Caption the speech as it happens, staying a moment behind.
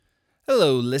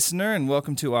Hello, listener, and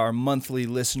welcome to our monthly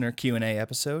listener Q&A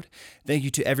episode. Thank you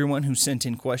to everyone who sent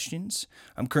in questions.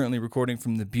 I'm currently recording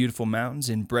from the beautiful mountains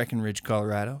in Breckenridge,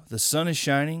 Colorado. The sun is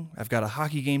shining. I've got a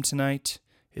hockey game tonight.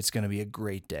 It's going to be a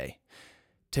great day.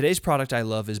 Today's product I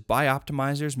love is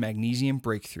Bioptimizer's Magnesium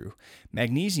Breakthrough.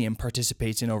 Magnesium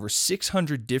participates in over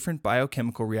 600 different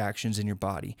biochemical reactions in your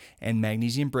body, and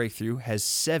Magnesium Breakthrough has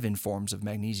 7 forms of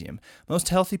magnesium. Most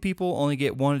healthy people only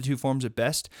get 1 to 2 forms at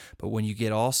best, but when you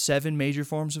get all 7 major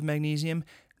forms of magnesium,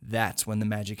 that's when the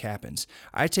magic happens.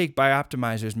 I take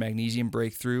Bioptimizer's Magnesium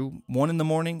Breakthrough 1 in the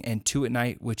morning and 2 at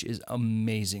night, which is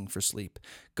amazing for sleep.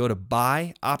 Go to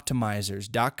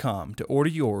bioptimizers.com to order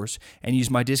yours and use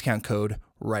my discount code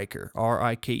Riker,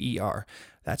 R-I-K-E-R.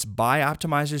 That's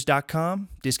bioptimizers.com,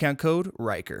 discount code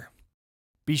Riker.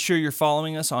 Be sure you're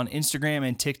following us on Instagram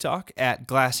and TikTok at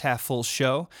Glass Half Full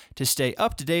Show to stay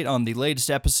up to date on the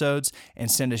latest episodes and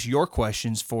send us your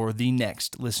questions for the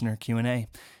next listener Q&A.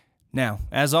 Now,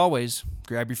 as always,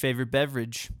 grab your favorite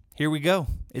beverage. Here we go.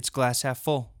 It's Glass Half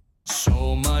Full.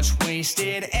 So much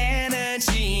wasted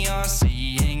energy on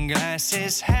seeing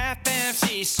glasses half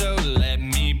empty. So let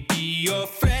me be your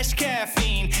fresh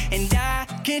caffeine, and I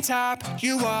can top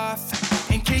you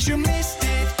off. In case you missed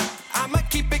it, I'ma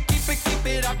keep it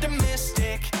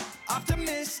optimistic.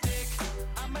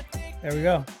 There we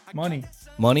go.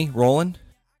 Money Rolling.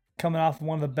 coming off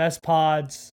one of the best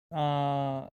pods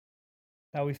that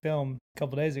we filmed a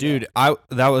couple days ago. Dude,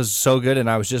 that was so good, and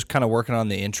I was just kind of working on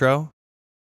the intro,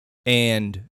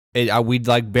 and we'd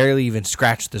like barely even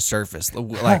scratched the surface.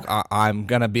 Like I'm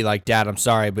gonna be like, Dad, I'm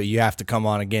sorry, but you have to come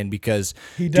on again because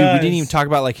we didn't even talk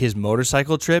about like his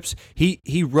motorcycle trips.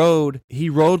 He rode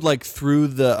like through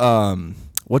the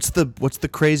what's the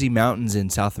crazy mountains in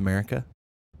South America?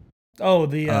 Oh,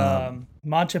 the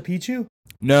Machu Picchu?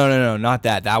 No, not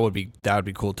that. That would be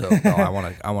cool too. No, I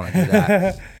want to do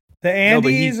that. The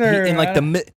Andes, he in like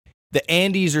the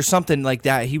Andes or something like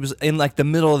that. He was in like the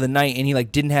middle of the night and he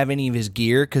like didn't have any of his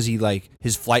gear because he like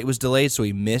his flight was delayed, so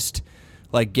he missed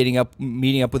like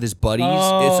meeting up with his buddies.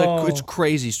 It's a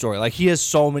crazy story. Like he has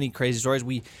so many crazy stories.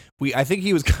 I think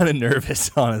he was kind of nervous,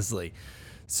 honestly.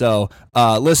 So,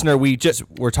 listener,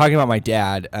 we're talking about my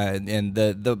dad, and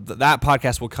that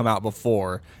podcast will come out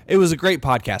before. It was a great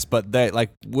podcast, but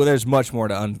there's much more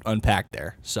to unpack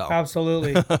there. So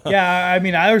absolutely, yeah. I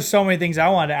mean, there were so many things I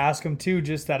wanted to ask him too,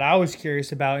 just that I was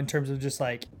curious about in terms of just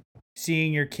like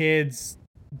seeing your kids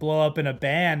blow up in a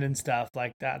band and stuff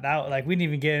like that. That like we didn't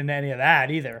even get into any of that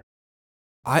either.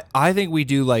 I think we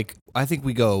do I think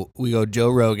we go Joe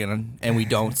Rogan and we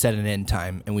don't set an end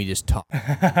time and we just talk.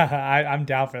 I'm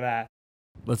down for that.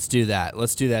 Let's do that.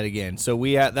 Let's do that again. So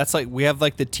we have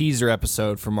like the teaser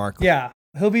episode for Mark. Yeah,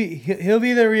 he'll be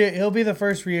the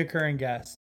first reoccurring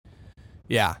guest.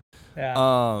 Yeah.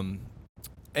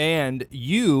 And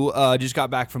you just got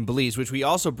back from Belize, which we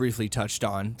also briefly touched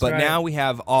on. But now we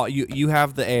have you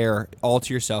have the air all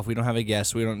to yourself. We don't have a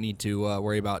guest. We don't need to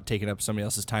worry about taking up somebody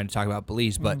else's time to talk about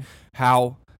Belize. But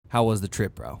how was the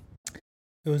trip, bro?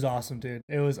 It was awesome, dude.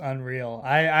 It was unreal.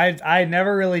 I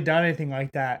never really done anything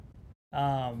like that.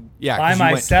 By myself.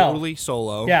 Went totally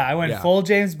solo. Yeah, I went full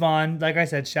James Bond. Like I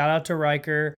said, shout out to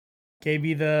Riker. Gave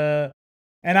me and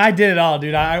I did it all,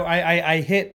 dude. I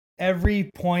hit every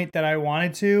point that I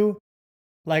wanted to.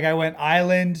 Like I went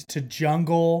island to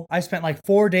jungle. I spent like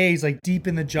 4 days like deep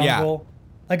in the jungle.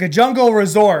 Like a jungle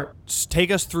resort. Just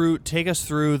take us through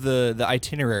the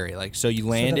itinerary. Like so you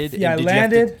landed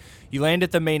You land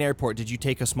at the main airport. Did you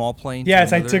take a small plane?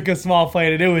 Yes, I took a small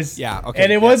plane, and it was okay.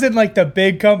 And it wasn't like the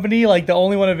big company. Like the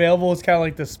only one available was kind of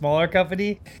like the smaller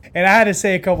company. And I had to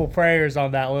say a couple prayers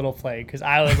on that little plane because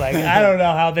I was like, I don't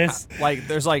know how this. Like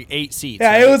there's like 8 seats.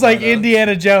 Yeah, right? It was like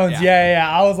Indiana Jones. Yeah.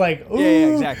 I was like, ooh.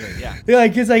 Yeah, exactly. Yeah.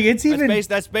 Like it's even.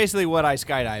 That's basically what I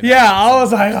skydived. Yeah, I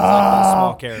was like, oh. Like a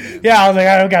small caravan. Yeah, I was like,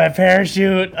 I don't got a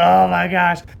parachute. Oh my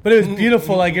gosh! But it was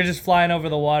beautiful. Like you're just flying over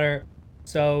the water.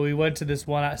 So we went to this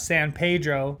one, San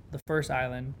Pedro, the first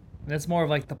island. And it's more of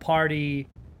like the party,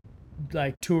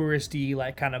 like touristy,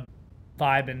 like kind of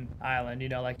vibing island, you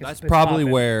know, like that's probably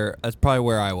where I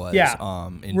was. Yeah.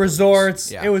 In resorts.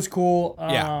 Yeah. It was cool.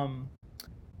 Yeah.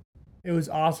 It was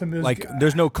awesome. It was like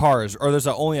there's no cars, or there's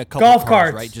only a couple golf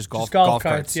cars, carts, right? Just golf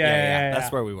carts. Yeah.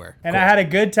 That's where we were. And cool. I had a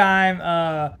good time.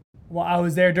 Well, I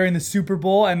was there during the Super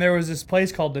Bowl, and there was this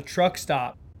place called the Truck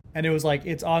Stop. And it was like,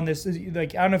 it's on this,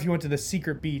 like, I don't know if you went to the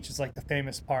Secret Beach. It's like the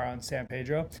famous part on San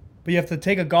Pedro. But you have to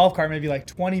take a golf cart maybe like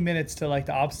 20 minutes to like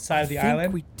the opposite side of the island. I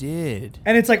think we did.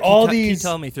 And it's like keep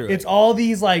telling me through it's all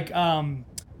these like,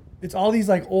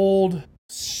 old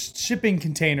shipping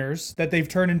containers that they've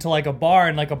turned into like a bar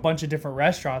and like a bunch of different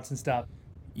restaurants and stuff.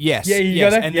 Yes. Yeah, you yes. go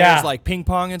there? And Yeah. there's like ping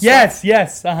pong and Yes, stuff.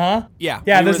 yes, uh-huh. Yeah.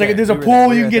 Yeah, we were there. there's a We were pool, there.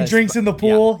 We you were can at get that drinks spot. in the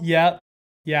pool. Yep.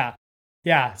 Yeah.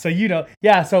 Yeah.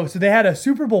 So so they had a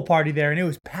Super Bowl party there and it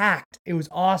was packed. It was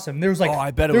awesome. There was like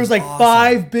I bet it there was was like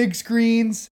awesome. 5 big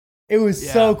screens. It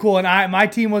was so Yeah. cool. And my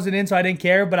team wasn't in, so I didn't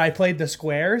care, but I played the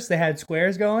squares. They had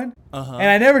squares going. Uh-huh. And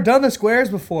I never done the squares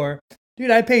before. Dude,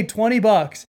 I paid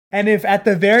 $20. And if at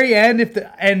the very end,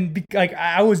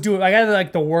 I was doing, I got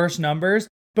like the worst numbers,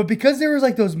 but because there was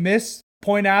like those miss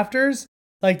point afters,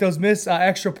 like those miss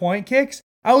extra point kicks,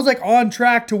 I was like on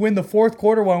track to win the fourth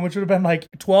quarter one, which would have been like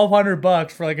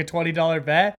 $1,200 for like a $20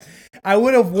 bet. I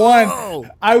would have won.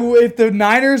 Oh. If the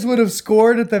Niners would have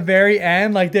scored at the very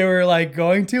end, like they were like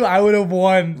going to, I would have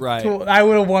won. Right. I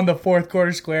would have won the fourth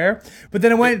quarter square. But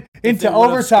then it went If into they would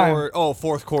have overtime. scored,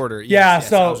 fourth quarter. Yes, Yeah, yes.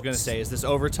 so- I was gonna say, is this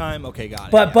overtime? Okay,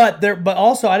 got it. But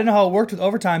also I didn't know how it worked with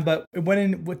overtime, but it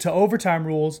went into overtime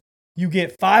rules. You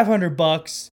get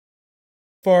 $500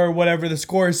 for whatever the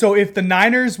score is. So if the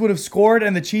Niners would have scored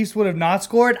and the Chiefs would have not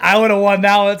scored, I would have won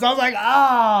that one. So I was like,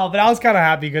 but I was kind of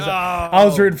happy because I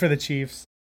was rooting for the Chiefs.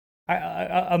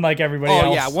 I unlike everybody else.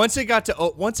 Oh yeah, once it got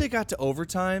to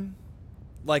overtime,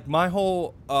 like my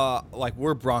whole like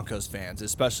we're Broncos fans,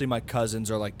 especially my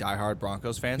cousins are like diehard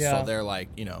Broncos fans, Yeah. so they're like,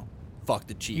 fuck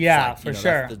the Chiefs. Yeah, like, for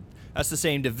sure. That's the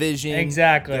same division.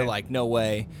 Exactly. They're like, no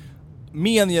way.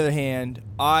 Me on the other hand,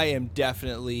 I am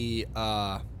definitely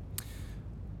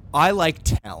I like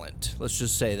talent. Let's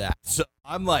just say that. So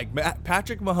I'm like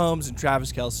Patrick Mahomes and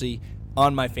Travis Kelce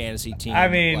on my fantasy team. I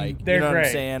mean, like, they're you know great. what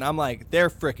I'm saying? I'm like, they're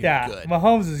freaking good.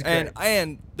 Mahomes is great.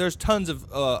 And there's tons of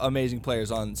amazing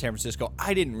players on San Francisco.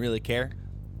 I didn't really care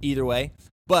either way.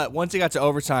 But once it got to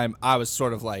overtime, I was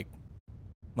sort of like,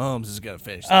 Mahomes is going to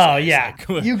finish this. Oh, yeah.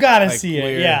 Like, you got to like see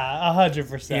clear, it. Yeah,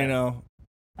 100%.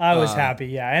 I was happy,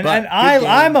 yeah. And but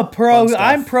I'm a pro. fun stuff.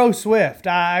 I'm pro Swift.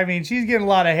 I mean, she's getting a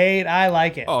lot of hate. I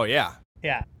like it. Oh, yeah.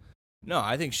 Yeah. No,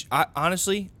 I think,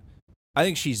 honestly, I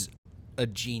think she's a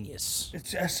genius.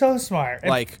 It's so smart.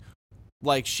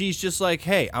 Like she's just like,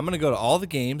 hey, I'm gonna go to all the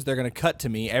games. They're gonna cut to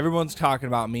me. Everyone's talking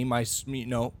about me.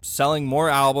 Selling more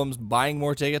albums, buying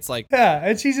more tickets. Like, yeah,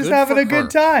 and she's just good having for a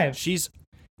good her. time.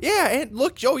 And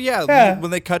look, Yeah. when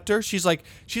they cut to her, she's like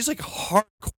hardcore.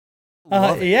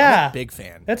 Love it. Yeah. I'm a big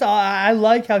fan. That's all. I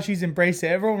like how she's embraced it.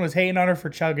 Everyone was hating on her for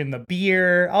chugging the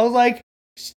beer. I was like,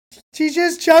 she's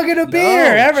just chugging a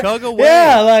beer. Chug away.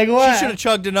 Yeah, like what? She should have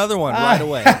chugged another one right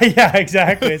away. Yeah,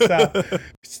 exactly. So,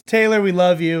 Taylor, we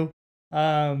love you.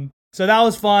 So that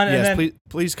was fun. Yes, and then,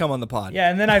 please come on the pod. Yeah,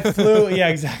 and then I flew. Yeah,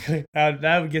 exactly.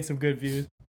 That would get some good views.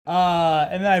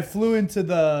 And then I flew into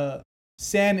the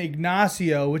San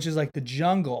Ignacio, which is like the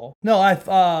jungle. No, I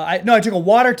took a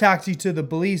water taxi to the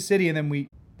Belize city, and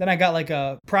then I got like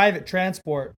a private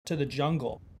transport to the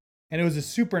jungle, and it was a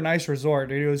super nice resort,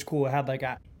 dude. It was cool. It had like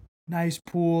a nice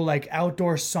pool, like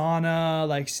outdoor sauna,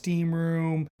 like steam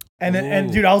room.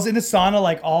 And dude, I was in the sauna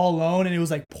like all alone, and it was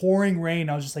like pouring rain.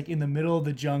 I was just like in the middle of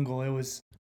the jungle. It was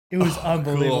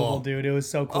unbelievable, cool. dude. It was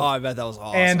so cool. Oh, I bet that was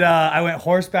awesome. And I went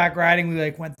horseback riding. We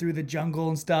like went through the jungle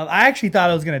and stuff. I actually thought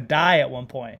I was gonna die at one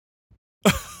point.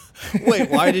 Wait,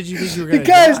 why did you think you were gonna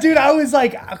Because, die? dude, I was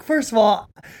like, first of all,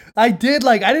 I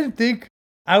didn't think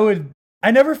I would. I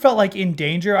never felt like in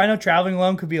danger. I know traveling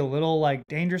alone could be a little like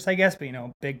dangerous, I guess, but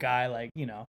big guy, like,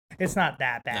 it's not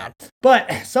that bad. No.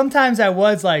 But sometimes I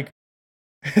was like,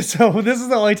 so this is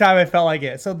the only time I felt like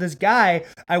it. So this guy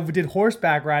I did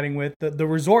horseback riding with, the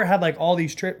resort had like all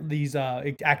these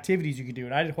activities you could do,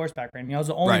 and I did horseback riding. I was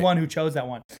the only Right. one who chose that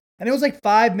one. And it was like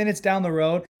 5 minutes down the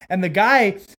road, and the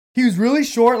guy, he was really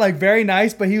short, like very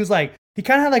nice, but he was like, he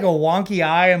kind of had like a wonky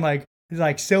eye and like his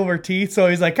like silver teeth, so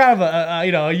he's like kind of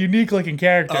a unique looking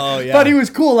character. Oh, yeah. But he was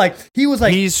cool. Like he was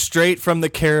like he's straight from the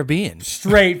Caribbean.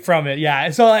 straight from it, yeah.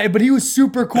 So, but he was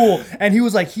super cool, and he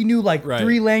was like, he knew like Right.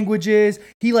 3 languages.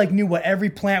 He like knew what every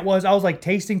plant was. I was like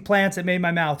tasting plants that made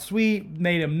my mouth sweet,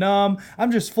 made him numb.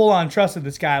 I'm just full on trusted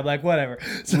this guy. I'm like, whatever.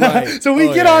 So, Right. so we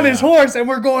Oh, get yeah, on his yeah. horse, and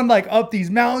we're going like up these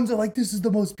mountains. And like, this is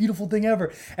the most beautiful thing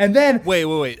ever. And then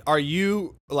Wait. Are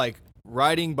you like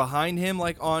riding behind him,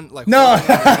 like on like? no,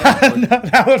 holding on his head, or- no,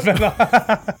 that was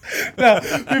no.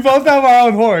 We both have our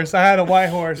own horse. I had a white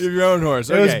horse. Your own horse.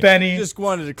 It was Okay. Benny. Just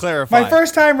wanted to clarify. My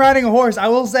first time riding a horse, I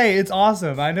will say it's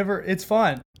awesome. It's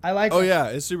fun. I like Oh it. yeah,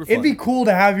 it's super fun. It'd be cool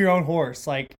to have your own horse.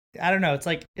 Like, I don't know, it's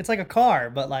like a car,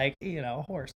 but like, a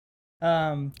horse.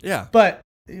 Yeah. But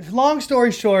long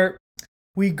story short,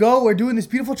 we're doing this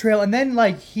beautiful trail, and then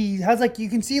like he has like, you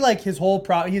can see like his whole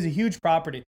he has a huge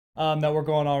property that we're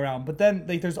going all around. But then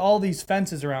like there's all these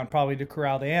fences around, probably to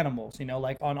corral the animals,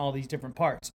 like on all these different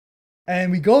parts. And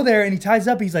we go there and he ties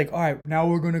up. He's like, all right, now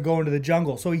we're going to go into the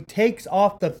jungle. So he takes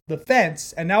off the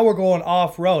fence and now we're going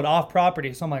off road, off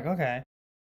property. So I'm like, okay,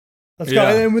 let's go.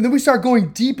 And then we start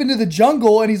going deep into the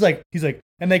jungle and he's like,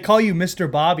 and they call you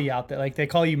Mr. Bobby out there. Like they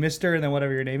call you Mr. and then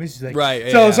whatever your name is. He's like, right.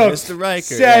 So Mr.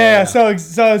 Riker. Yeah. So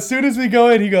as soon as we go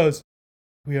in, he goes,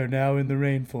 we are now in the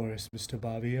rainforest, Mr.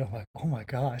 Bobby. I'm like, oh my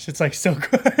gosh, it's like so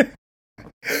good.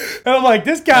 And I'm like,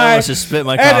 this guy. I almost just spit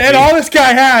my coffee. And all this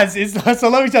guy has is, so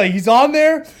let me tell you, he's on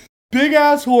there, big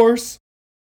ass horse.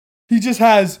 He just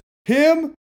has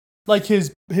him, like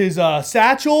his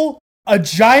satchel, a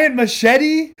giant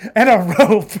machete, and a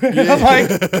rope. And I'm like,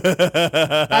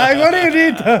 what do you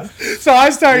need those? So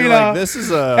I start, this is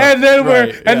a. And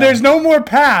then there's no more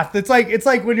path. It's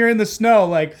like when you're in the snow,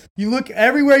 like you look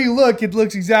everywhere you look, it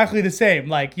looks exactly the same,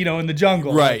 like, in the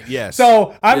jungle. Right, yes.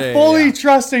 So I'm fully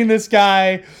trusting this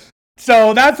guy.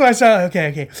 So that's why I said,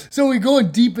 okay. So we're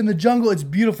going deep in the jungle. It's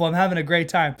beautiful. I'm having a great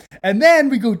time. And then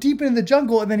we go deep into the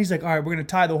jungle. And then he's like, all right, we're going to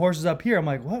tie the horses up here. I'm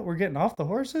like, what? We're getting off the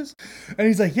horses? And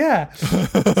he's like, yeah.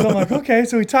 So I'm like, okay.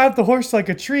 So we tie up the horse like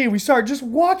a tree. We start just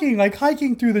walking, like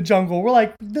hiking through the jungle. We're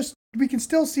like, we can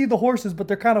still see the horses, but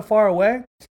they're kind of far away.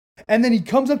 And then he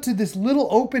comes up to this little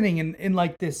opening in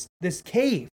like this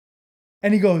cave.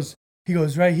 And he goes,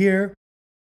 right here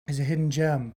is a hidden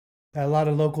gem that a lot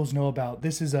of locals know about.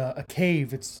 This is a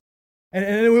cave.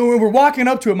 And we're walking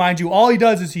up to it, mind you. All he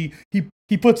does is he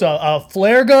puts a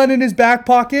flare gun in his back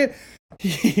pocket.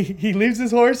 He leaves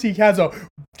his horse. He has a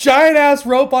giant ass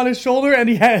rope on his shoulder, and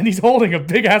he's holding a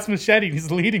big ass machete. And he's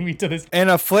leading me to this. And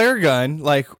a flare gun,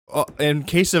 like in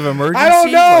case of emergency. I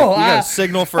don't know. Like, you got a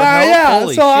signal for help. Yeah.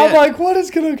 Holy so shit. I'm like, what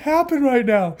is gonna happen right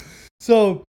now?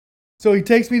 So he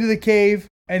takes me to the cave,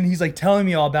 and he's like telling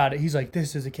me all about it. He's like,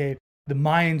 this is a cave. The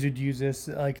Mayans would use this.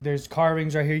 Like, there's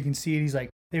carvings right here. You can see it. He's like,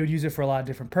 they would use it for a lot of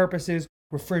different purposes.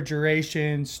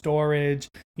 Refrigeration, storage,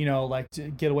 like to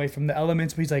get away from the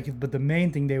elements. But he's like, but the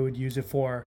main thing they would use it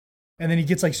for. And then he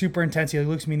gets like super intense. He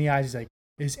looks me in the eyes. He's like,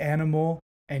 is animal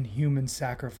and human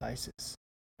sacrifices.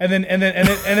 And then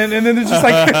there's just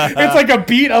like, it's like a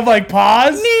beat of like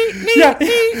pause. Yeah.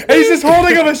 And he's just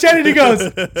holding a machete and he goes,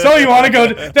 so you want to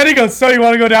go? Then he goes, so you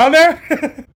want to go down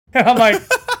there? And I'm like,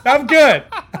 I'm good.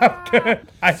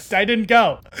 I didn't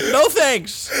go. No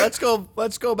thanks. Let's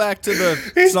go back to the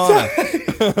sauna.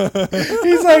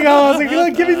 He's like, I was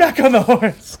like, get me back on the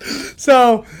horse.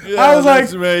 So I was like,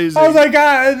 amazing. I was like,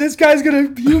 this guy's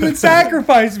gonna human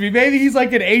sacrifice me. Maybe he's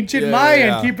like an ancient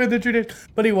Mayan keeping the tradition.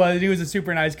 But he was a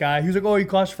super nice guy. He was like, oh, you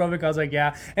claustrophobic? I was like,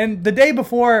 yeah. And the day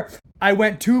before, I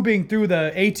went tubing through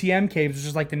the ATM caves, which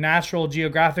is like the National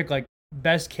Geographic like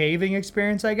best caving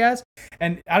experience, I guess.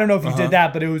 And I don't know if you did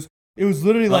that, but it was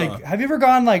literally like, have you ever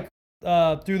gone like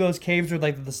through those caves with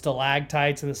like the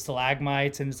stalactites and the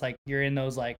stalagmites, and it's like you're in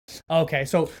those like, okay,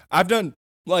 so I've done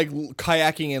like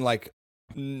kayaking in like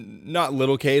not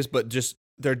little caves, but just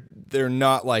they're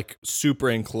not like super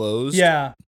enclosed.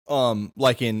 Yeah.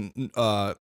 Like in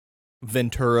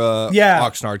Ventura,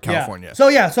 Oxnard, California.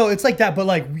 Yeah. So it's like that, but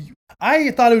like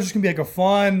I thought it was just gonna be like a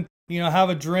fun, have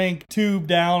a drink, tube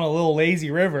down a little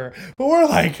lazy river. But we're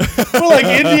like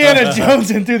Indiana Jones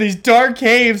through these dark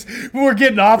caves. We're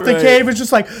getting off the cave. It's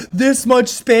just like this much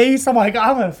space. I'm like,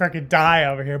 I'm gonna freaking die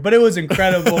over here. But it was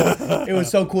incredible. It was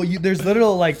so cool. There's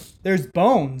literal there's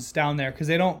bones down there because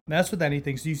they don't mess with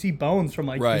anything. So you see bones from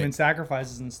human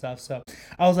sacrifices and stuff. So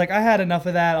I was like, I had enough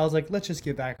of that. I was like, let's just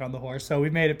get back on the horse. So we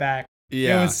made it back.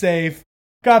 Yeah. It was safe.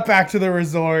 Got back to the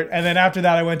resort, and then after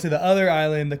that, I went to the other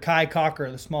island, the Kai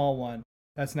Cocker, the small one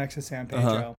that's next to San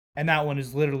Pedro, and that one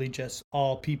is literally just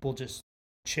all people just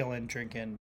chilling,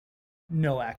 drinking,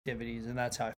 no activities, and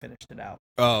that's how I finished it out.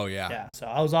 Oh yeah, yeah. So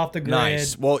I was off the grid.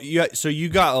 Nice. Well, you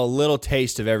got a little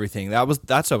taste of everything.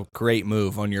 That's a great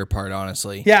move on your part,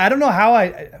 honestly. Yeah, I don't know how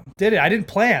I did it. I didn't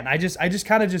plan. I just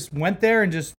kind of just went there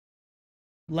and just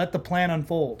let the plan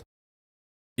unfold.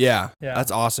 Yeah,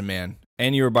 that's awesome, man.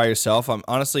 And you were by yourself.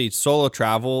 Honestly, solo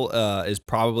travel is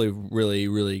probably really,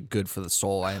 really good for the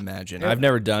soul, I imagine. I've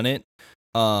never done it.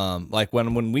 Like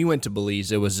when we went to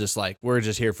Belize, it was just like, we're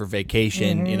just here for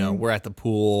vacation. Mm-hmm. We're at the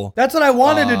pool. That's what I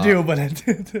wanted to do, but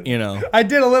I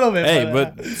did a little bit. Hey,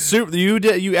 but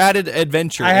you added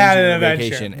adventure. I had an adventure,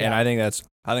 vacation, and I think that's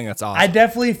awesome. I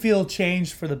definitely feel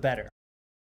changed for the better.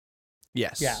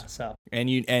 Yes. Yeah. So. And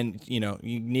you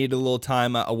need a little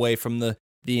time away from the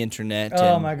internet.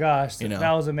 Oh my gosh,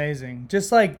 that was amazing.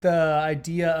 Just like the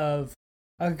idea of,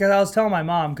 because I was telling my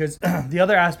mom, because the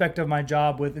other aspect of my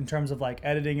job in terms of like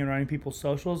editing and running people's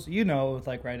socials, with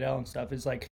like Rydell and stuff, is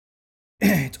like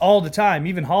it's all the time,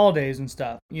 even holidays and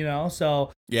stuff, you know?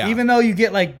 So Yeah. even though you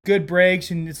get like good breaks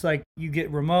and it's like you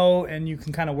get remote and you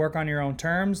can kind of work on your own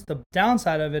terms, the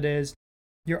downside of it is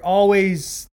you're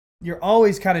always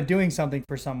kind of doing something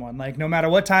for someone, like no matter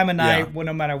what time of night,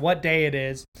 no matter what day it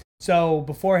is. So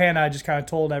beforehand, I just kind of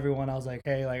told everyone, I was like,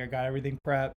 hey, like I got everything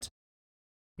prepped,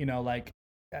 you know, like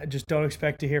I just don't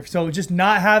expect to hear. So just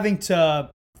not having to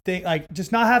think, like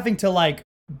just not having to like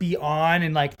be on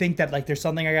and like think that like there's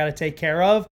something I got to take care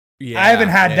of. Yeah, I haven't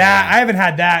had that. Yeah. I haven't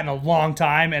had that in a long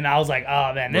time, and I was like,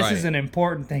 "Oh man, this is an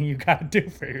important thing you got to do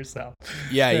for yourself."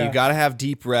 Yeah, you got to have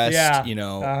deep rest. Yeah. You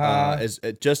know, as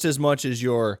just as much as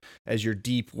your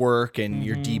deep work and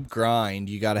your deep grind,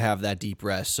 you got to have that deep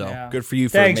rest. So good for you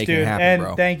for making it happen, and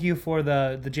bro. Thank you for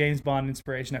the James Bond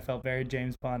inspiration. I felt very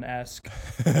James Bond-esque.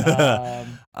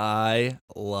 I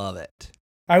love it.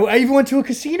 I even went to a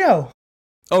casino.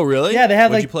 Oh really? Yeah, they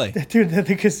had What'd like, you play? Dude,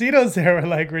 the casinos there were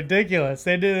like ridiculous.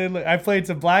 They did. I played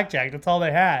some blackjack. That's all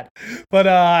they had. But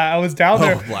I was down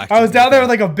there. I was down there with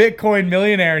like a Bitcoin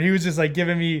millionaire, and he was just like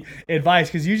giving me advice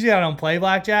because usually I don't play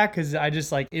blackjack because I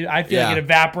just like I feel like it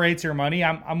evaporates your money.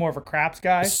 I'm more of a craps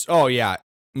guy. Oh yeah.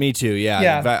 Me too,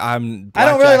 yeah. I don't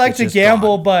really like to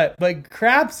gamble, but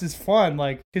craps is fun,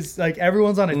 like because like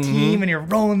everyone's on a team and you're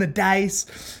rolling the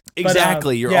dice.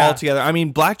 Exactly, you're all together. I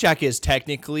mean, blackjack is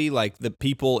technically like the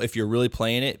people. If you're really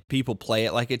playing it, people play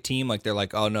it like a team. Like they're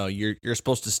like, oh no, you're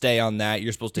supposed to stay on that.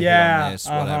 You're supposed to hit on this,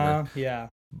 whatever. Yeah,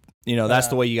 you know that's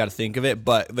the way you got to think of it.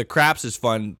 But the craps is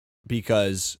fun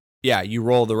because you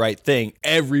roll the right thing,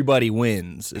 everybody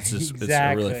wins. It's just it's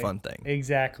a really fun thing.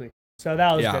 Exactly. So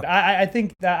that was good. I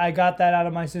think that I got that out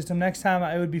of my system. Next time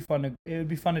it would be fun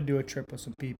to do a trip with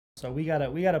some people. So we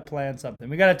gotta plan something.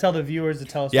 We gotta tell the viewers to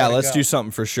tell us. Yeah, let's do something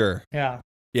for sure. Yeah.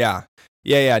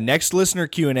 Next listener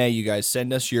Q&A, you guys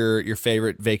send us your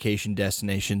favorite vacation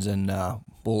destinations, and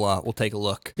we'll take a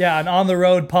look. Yeah, an on the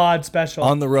road pod special.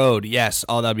 On the road, yes.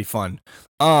 Oh, that'd be fun.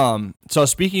 So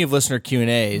speaking of listener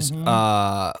Q&As,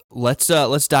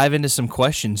 let's dive into some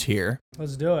questions here.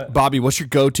 Let's do it. Bobby, what's your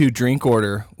go-to drink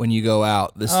order when you go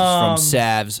out? This is from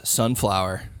Sav's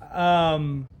Sunflower.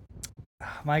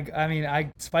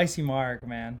 Spicy marg,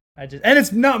 man. And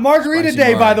it's not Margarita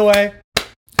Day, by the way.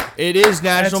 It is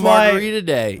National Margarita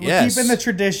Day. Yes, keeping the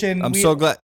tradition. I'm so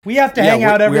glad. We have to hang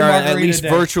out every Margarita Day. At least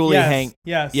virtually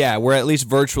Yes. Yeah, we're at least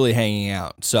virtually hanging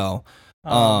out. So,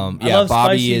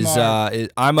 Bobby is.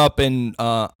 I'm up in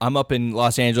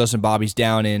Los Angeles, and Bobby's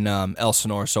down in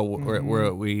Elsinore. So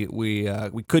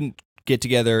we couldn't get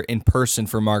together in person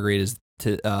for margaritas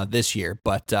this year,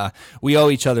 but we owe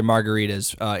each other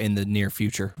margaritas in the near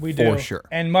future. We do, for sure.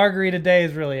 And Margarita Day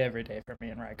is really every day for me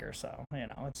and Riker. So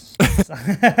it's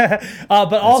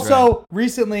but also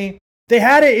recently they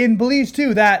had it in Belize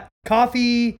too. That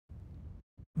coffee.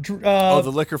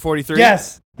 The Liquor 43.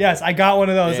 Yes, I got one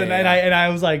of those, I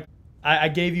was like, I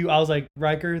gave you. I was like,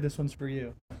 Riker, this one's for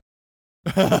you.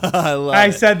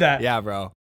 I said that. Yeah,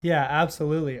 bro. Yeah,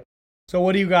 absolutely. So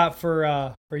what do you got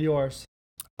for yours?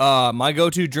 My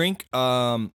go-to drink,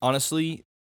 honestly,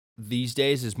 these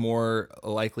days is more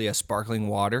likely a sparkling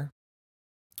water.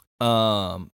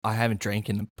 I haven't drank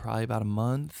in probably about a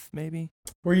month, maybe.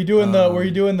 Were you doing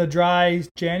the dry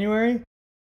January?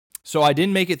 So I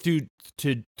didn't make it through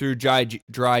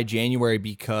dry January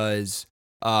because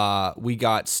we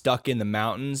got stuck in the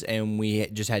mountains and we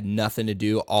just had nothing to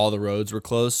do. All the roads were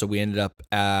closed, so we ended up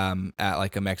at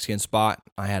like a Mexican spot.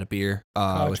 I had a beer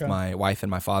with my wife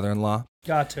and my father-in-law.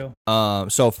 Got to.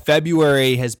 So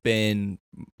February has been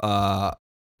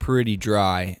pretty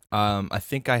dry. I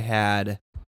think I had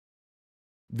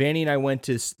Vanny and I went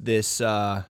to this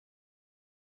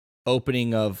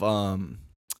opening of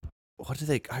what do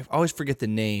they? I always forget the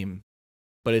name,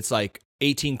 but it's like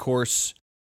 18 course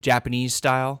Japanese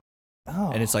style.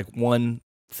 Oh. And it's like one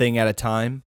thing at a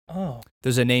time. Oh.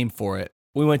 There's a name for it.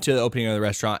 We went to the opening of the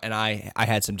restaurant and I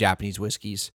had some Japanese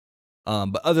whiskeys.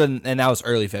 But and that was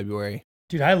early February.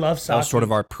 Dude, I love sake. That was sort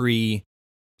of our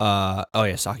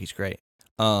sake's great.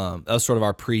 That was sort of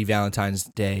our pre-Valentine's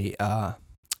Day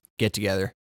get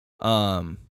together.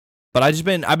 But I've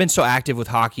been so active with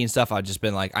hockey and stuff. I've just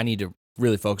been like, I need to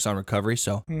really focus on recovery,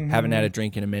 so haven't had a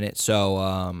drink in a minute.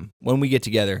 So when we get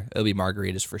together, it'll be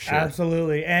margaritas for sure.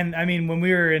 Absolutely. And I mean, when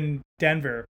we were in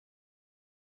Denver,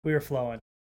 we were flowing.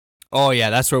 Oh yeah,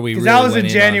 that's where we really that was went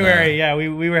in January.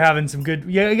 We were having some good.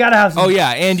 Yeah, you gotta have some. Oh yeah,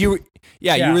 and you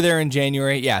were there in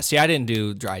January. Yeah, see, I didn't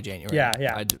do dry January.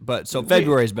 Yeah. But so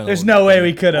February's been. There's no way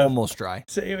we could have almost dry.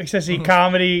 Especially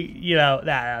comedy,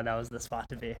 that was the spot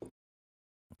to be.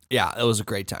 Yeah, it was a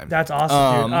great time. That's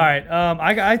awesome, dude. All right.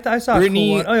 I saw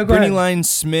Brittany, a cool one. Oh, yeah, go Brittany ahead. Line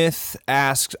Smith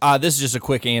asks, this is just a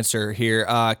quick answer here.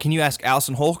 Can you ask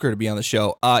Allison Holker to be on the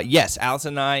show? Yes,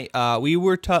 Allison and I, we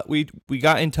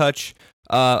got in touch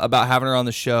about having her on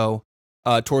the show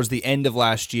towards the end of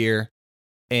last year,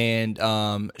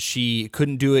 and she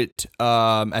couldn't do it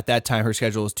at that time. Her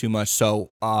schedule was too much,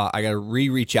 so I got to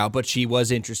reach out, but she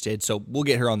was interested, so we'll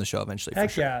get her on the show eventually. Heck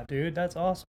for sure. yeah, dude. That's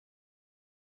awesome.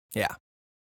 Yeah.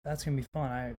 That's going to be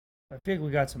fun. I think we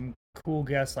got some cool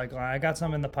guests. Like, I got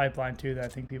some in the pipeline, too, that I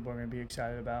think people are going to be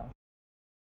excited about.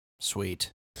 Sweet.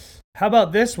 How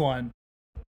about this one?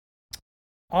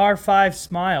 R5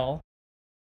 Smile.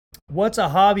 What's a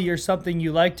hobby or something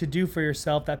you like to do for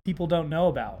yourself that people don't know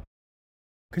about?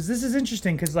 Because this is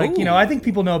interesting. Because, like, you know, I think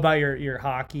people know about your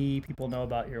hockey. People know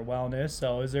about your wellness.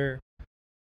 So is there...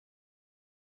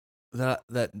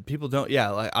 That people don't,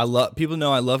 like people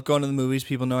know I love going to the movies.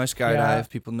 People know I skydive. Yeah.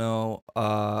 People know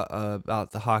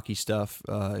about the hockey stuff,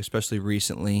 especially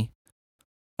recently.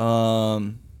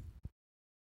 Trying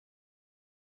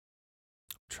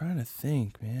to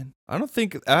think, man. I don't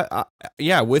think,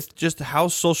 with just how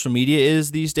social media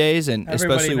is these days, and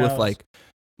everybody especially knows. with like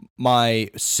my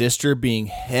sister being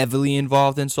heavily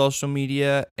involved in social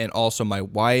media, and also my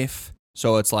wife.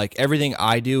 So it's like everything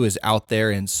I do is out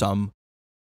there in some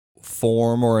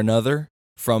form or another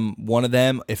from one of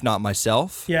them, if not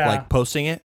myself, like posting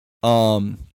it. I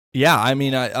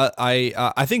mean,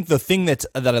 I think the thing that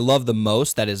I love the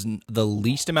most, that is the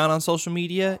least amount on social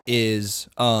media, is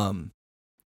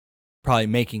probably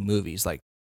making movies, like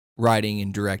writing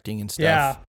and directing and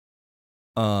stuff.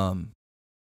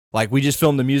 Like we just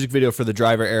filmed a music video for the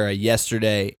Driver Era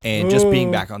yesterday, and just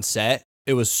being back on set,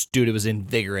 it was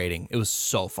invigorating. It was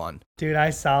so fun. Dude,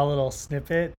 I saw a little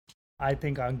snippet, I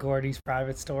think on Gordy's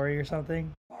private story or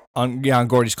something. On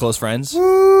Gordy's close friends.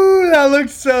 Ooh, that looked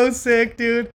so sick,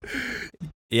 dude.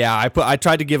 Yeah, I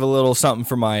tried to give a little something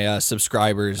for my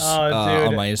subscribers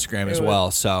on my Instagram as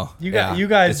well. So you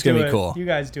guys, it's gonna be cool. You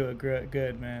guys do it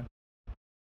good, man.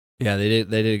 Yeah, they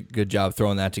did a good job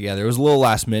throwing that together. It was a little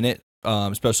last minute,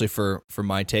 especially for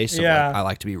my taste. So like, I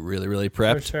like to be really, really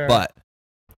prepped. For sure. But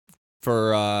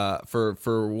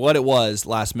for what it was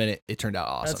last minute, it turned out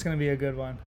awesome. That's gonna be a good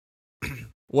one.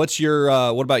 What's your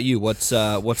what about you? What's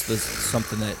the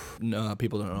something that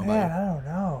people don't know about you?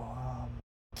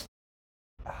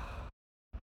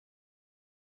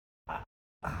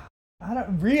 I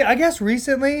don't know. I guess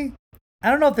recently, I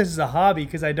don't know if this is a hobby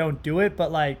because I don't do it,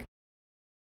 but like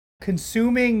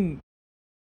consuming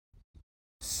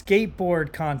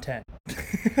skateboard content.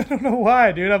 I don't know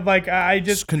why, dude. I'm like, I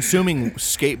just consuming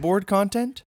skateboard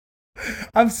content.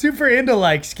 I'm super into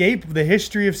like the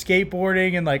history of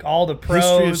skateboarding and like all the pros.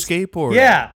 History of skateboarding.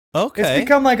 Yeah. Okay. It's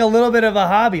become like a little bit of a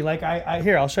hobby. Like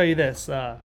here, I'll show you this.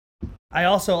 I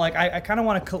also like, I kind of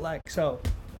want to collect. So.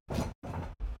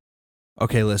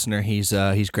 Okay, listener, he's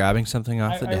grabbing something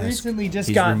off the desk. I recently just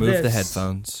he's got removed this the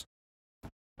headphones.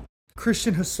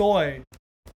 Christian Hosoi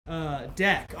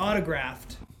deck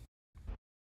autographed.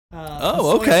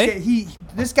 Okay.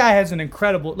 This guy has an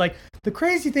incredible, like, the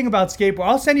crazy thing about skateboard.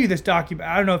 I'll send you this document.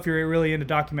 I don't know if you're really into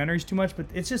documentaries too much, but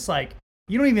it's just like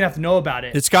you don't even have to know about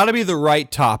it. It's got to be the right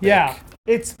topic. Yeah,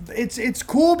 it's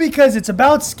cool because it's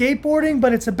about skateboarding,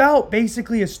 but it's about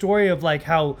basically a story of like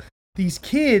how these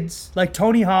kids, like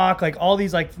Tony Hawk, like all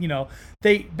these, like, you know,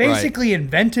 they basically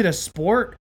invented a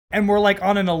sport and were like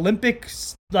on an Olympic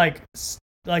like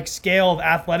scale of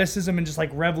athleticism and just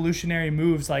like revolutionary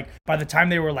moves, like by the time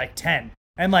they were like 10.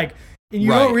 And like, and you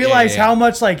don't realize how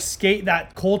much like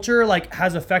that culture like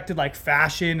has affected like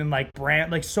fashion and like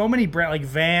brand, like so many brand, like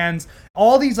Vans,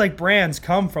 all these like brands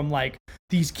come from like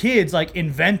these kids like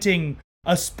inventing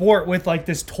a sport with like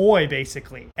this toy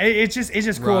basically. And it's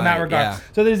just cool in that regard. Yeah.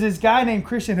 So there's this guy named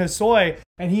Christian Hosoi,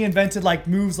 and he invented like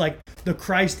moves like the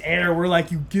Christ Air, where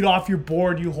like you get off your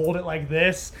board, you hold it like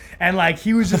this, and like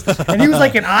he was just, and he was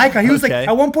like an icon. He was like,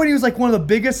 at one point he was like one of the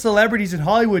biggest celebrities in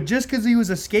Hollywood just because he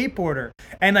was a skateboarder.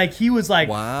 And like he was like,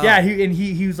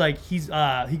 he was like he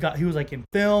was like in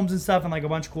films and stuff and like a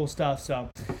bunch of cool stuff. So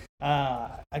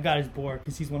I got his board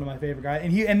because he's one of my favorite guys.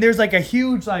 And there's like a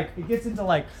huge, like, it gets into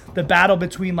like the battle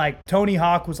between like Tony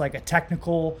Hawk was like a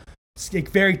technical,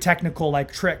 very technical,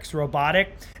 like tricks,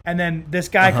 robotic. And then this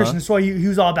guy, Christian Hosoi, he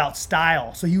was all about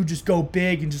style. So he would just go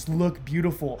big and just look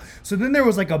beautiful. So then there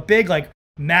was like a big like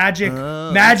magic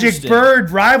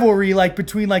bird rivalry like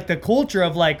between like the culture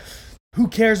of like, who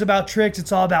cares about tricks?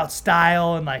 It's all about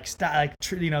style, and like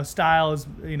style is,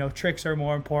 you know, tricks are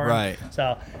more important. Right.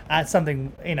 So that's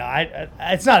something, you know,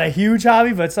 it's not a huge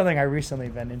hobby, but it's something I recently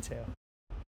been into.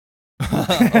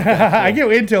 I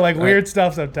get into like weird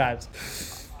stuff sometimes.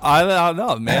 I don't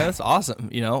know, man. That's awesome.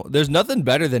 You know, there's nothing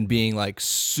better than being like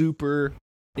super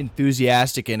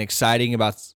enthusiastic and excited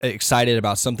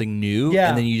about something new, Yeah.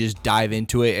 and then you just dive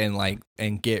into it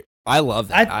and get. I love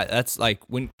that. That's like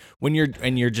when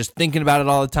you're just thinking about it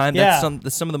all the time. Yeah.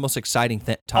 That's some of the most exciting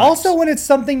times. Also, when it's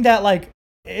something that like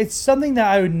it's something that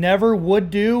I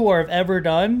would do or have ever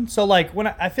done. So like when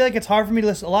I feel like it's hard for me to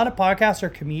listen. A lot of podcasts are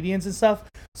comedians and stuff.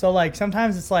 So like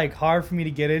sometimes it's like hard for me to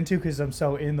get into because I'm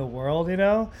so in the world, you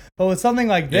know. But with something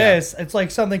like this, it's like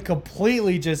something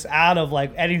completely just out of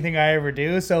like anything I ever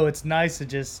do. So it's nice to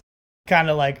just kind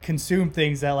of like consume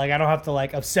things that like I don't have to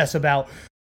like obsess about.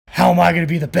 How am I going to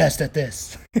be the best at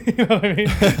this? You know what I mean?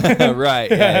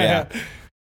 Right. Yeah.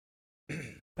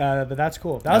 But that's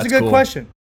cool. That was a good question.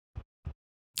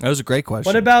 That was a great question.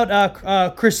 What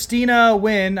about Christina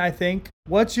Wynn, I think?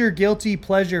 What's your guilty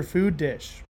pleasure food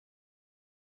dish?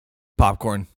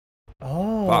 Popcorn.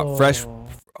 Oh. Fresh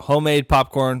homemade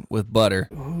popcorn with butter.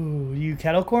 Ooh, you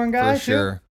kettle corn guy? For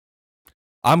sure. Too?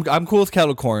 I'm cool with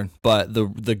kettle corn, but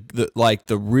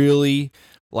the really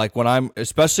like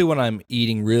especially when I'm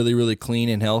eating really, really clean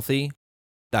and healthy,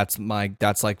 that's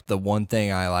like the one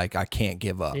thing I can't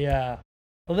give up. Yeah.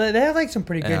 Well, they have like some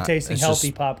pretty good tasting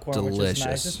healthy popcorn, delicious. Which is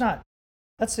nice. It's not.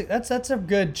 That's a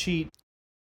good cheat.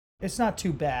 It's not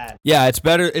too bad. Yeah, it's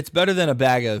better. It's better than a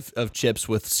bag of chips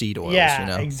with seed oils. Yeah, you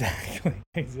know?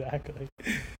 exactly.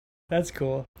 That's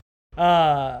cool.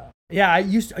 Yeah, I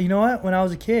used to, you know what? When I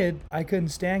was a kid, I couldn't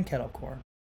stand kettle corn.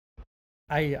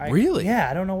 I really? Yeah,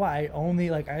 I don't know why. I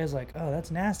was like, oh,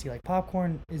 that's nasty. Like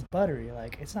popcorn is buttery.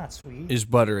 Like it's not sweet. It's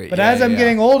buttery. But as I'm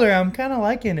getting older, I'm kind of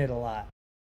liking it a lot.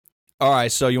 All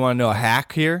right, so you want to know a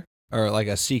hack here, or like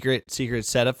a secret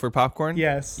setup for popcorn?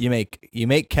 Yes. You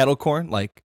make kettle corn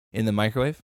like in the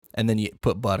microwave, and then you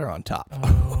put butter on top.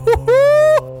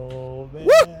 Oh man.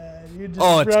 It's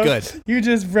good. You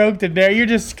just broke the narrative. You're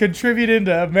just contributing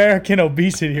to American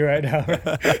obesity right now.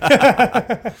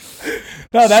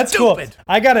 No, that's Stupid.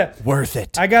 Cool. Worth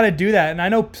it. I gotta do that. And I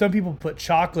know some people put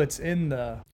chocolates in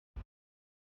the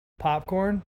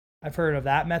popcorn. I've heard of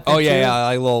that method. Oh yeah, too.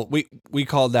 yeah. Like, we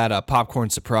called that a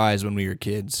popcorn surprise when we were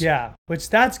kids. Yeah, which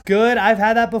that's good. I've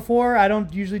had that before. I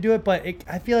don't usually do it, but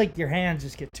I feel like your hands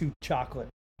just get too chocolate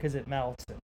because it melts.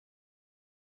 And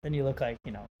then you look like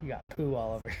you got poo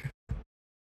all over.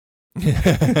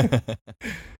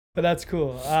 But that's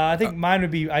cool. I think mine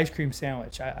would be ice cream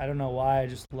sandwich. I don't know why. I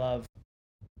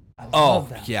love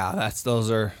that. Yeah,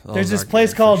 those are There's this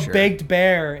place called Baked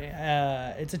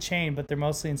Bear. It's a chain, but they're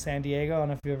mostly in San Diego. I don't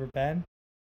know if you've ever been.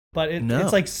 But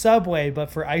it's like Subway,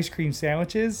 but for ice cream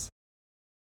sandwiches.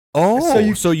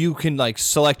 Oh, so you can like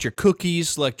select your cookies,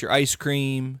 select your ice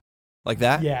cream, like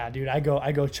that? Yeah, dude. I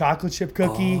go chocolate chip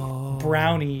cookie,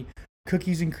 brownie,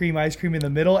 cookies and cream ice cream in the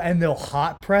middle, and they'll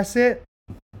hot press it.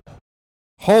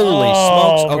 Holy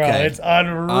smokes! Okay, bro, it's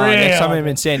unreal. Next time I'm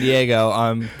in San Diego,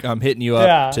 I'm hitting you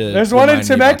up. Yeah, there's one in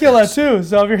Temecula too.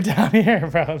 So if you're down here,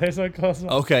 bro, there's one close.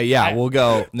 Okay, yeah, we'll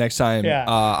go next time. Yeah.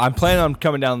 I'm planning on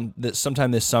coming down sometime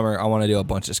this summer. I want to do a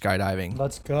bunch of skydiving.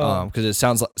 Let's go. Because it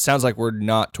sounds like we're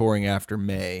not touring after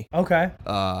May. Okay.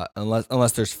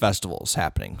 Unless there's festivals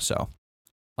happening. So,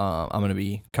 I'm gonna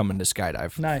be coming to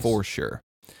skydive for sure.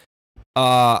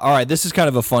 All right, this is kind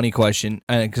of a funny question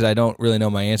because I don't really know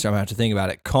my answer. I'm gonna have to think about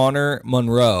it. Connor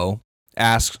Monroe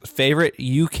asks, favorite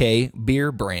UK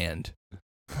beer brand.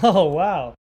 Oh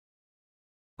wow!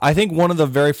 I think one of the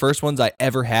very first ones I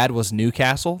ever had was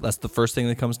Newcastle. That's the first thing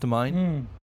that comes to mind.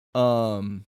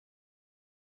 European.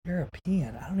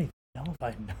 I don't even know if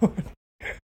I know it.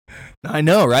 I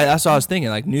know, right? That's what I was thinking.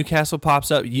 Like Newcastle pops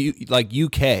up, like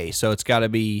UK, so it's got to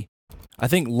be. I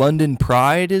think London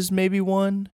Pride is maybe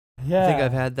one. Yeah. I think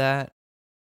I've had that.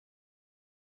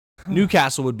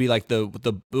 Newcastle would be like the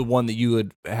one that you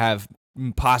would have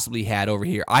possibly had over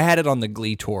here. I had it on the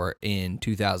Glee tour in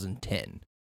 2010.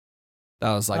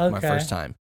 That was like my first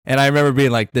time. And I remember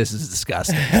being like, this is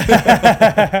disgusting.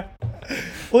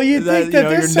 Well, you think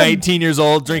that you're 19 years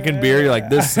old drinking beer. You're like,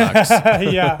 this sucks.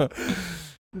 Yeah.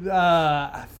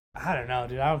 I don't know,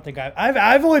 dude. I don't think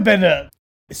I've only been to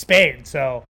Spain,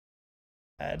 so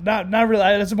not really.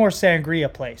 That's a more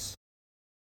sangria place.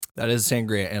 That is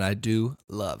sangria, and I do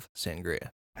love sangria.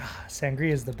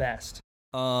 Sangria is the best.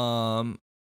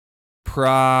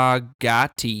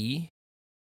 Pragati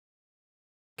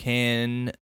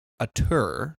can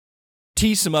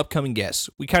tease some upcoming guests.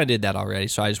 We kind of did that already,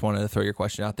 so I just wanted to throw your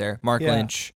question out there. Mark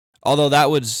Lynch, although that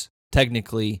was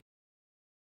technically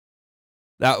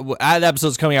that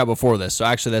episode's coming out before this, so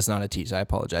actually that's not a tease. I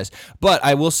apologize, but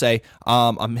I will say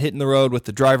I'm hitting the road with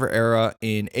the Driver Era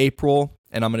in April.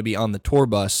 and I'm going to be on the tour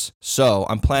bus. So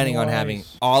I'm planning on having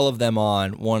all of them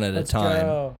on one at a time.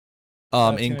 Go.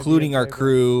 Including our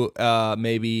crew.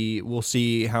 Maybe we'll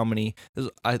see how many.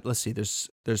 Let's see. There's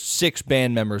 6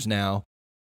 band members now.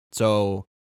 So,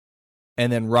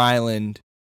 and then Ryland.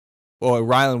 Well,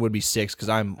 Ryland would be 6 because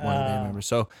I'm one of the band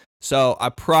members. So I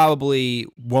probably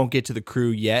won't get to the crew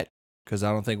yet because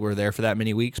I don't think we're there for that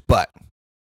many weeks. But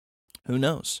who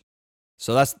knows?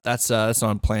 So that's what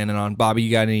I'm planning on. Bobby,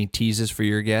 you got any teases for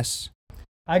your guests?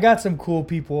 I got some cool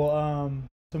people.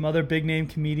 Some other big name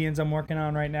comedians I'm working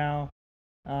on right now.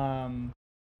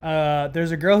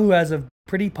 There's a girl who has a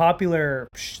pretty popular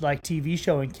TV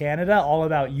show in Canada all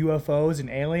about UFOs and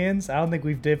aliens. I don't think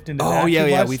we've dipped into that. Oh yeah,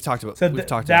 too much. We've talked about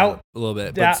about it a little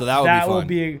bit. So that would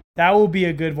be fun. That will be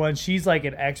a good one. She's like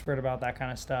an expert about that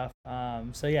kind of stuff.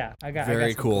 So yeah, I got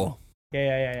very cool.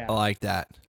 Yeah. I like that.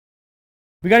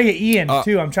 We got to get Ian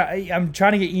too. I'm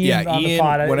trying to get Ian on the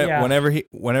pod.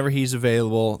 Whenever he's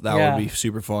available, that would be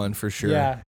super fun for sure.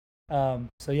 Yeah.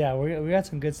 So yeah, we got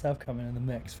some good stuff coming in the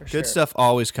mix for sure. Good stuff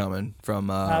always coming from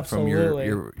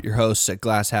your hosts at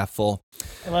Glass Half Full.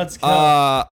 Let's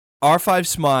go. R5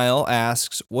 Smile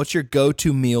asks, "What's your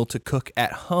go-to meal to cook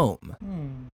at home?"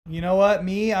 You know what?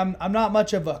 I'm not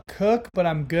much of a cook, but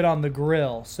I'm good on the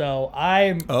grill. So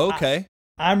I'm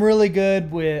really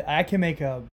good with. I can make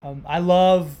I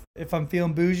love, if I'm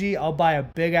feeling bougie, I'll buy a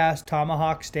big ass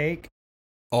tomahawk steak.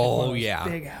 Oh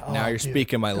yeah! Now you're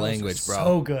speaking my language, bro.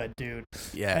 So good, dude.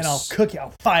 Yes. And I'll cook it.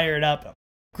 I'll fire it up. I'll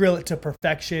grill it to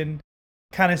perfection.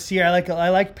 Kind of sear. I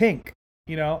like pink.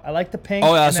 You know, I like the pink.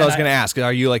 Oh, yeah. So I was gonna ask,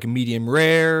 are you like a medium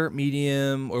rare,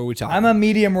 medium, or are we talking? I'm a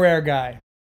medium rare guy.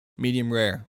 Medium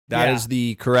rare. That is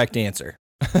the correct answer.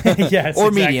 Yes.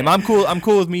 Or medium. I'm cool. I'm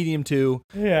cool with medium too.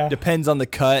 Yeah. Depends on the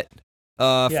cut.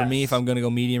 For me, if I'm gonna go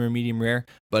medium or medium rare.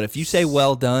 But if you say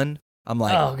well done, I'm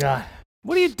like, oh god,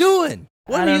 what are you doing?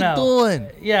 What are you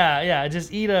doing? Yeah.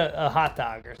 Just eat a hot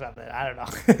dog or something. I don't know.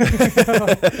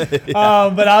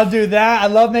 But I'll do that. I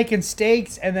love making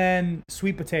steaks and then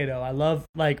sweet potato. I love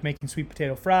making sweet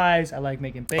potato fries. I like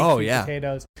making baked sweet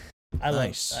potatoes.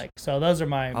 So those are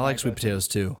my. I like sweet potatoes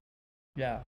too.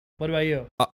 Yeah. What about you?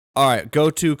 All right.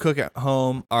 Go to cook at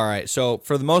home. All right. So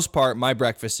for the most part, my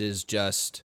breakfast is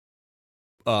just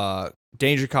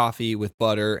Danger coffee with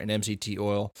butter and MCT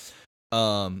oil.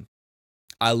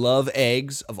 I love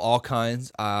eggs of all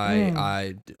kinds.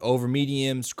 I over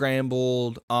medium,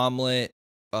 scrambled, omelet,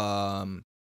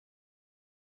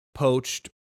 poached,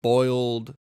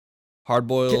 boiled, hard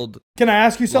boiled. Can I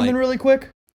ask you something really quick?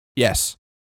 Yes.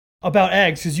 About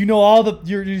eggs, because you know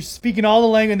you're speaking all the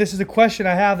language. And this is a question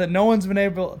I have that no one's been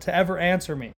able to ever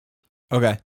answer me.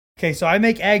 Okay. Okay, so I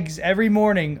make eggs every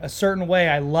morning a certain way.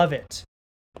 I love it.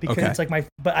 Because it's like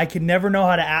but I can never know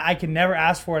how to, I can never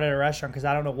ask for it at a restaurant because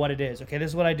I don't know what it is. Okay,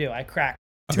 this is what I do. I crack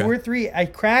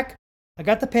I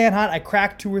got the pan hot, I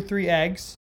crack 2 or 3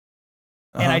 eggs,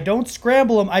 and I don't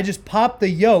scramble them. I just pop the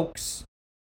yolks,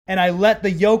 and I let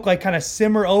the yolk kind of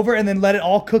simmer over, and then let it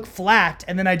all cook flat,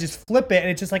 and then I just flip it,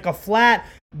 and it's just like a flat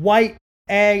white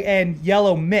egg and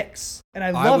yellow mix, and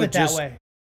I love it that way.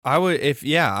 I would,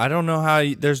 I don't know how,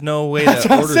 there's no way That's to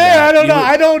what order I'm saying. that.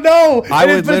 I don't know. But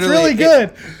it's really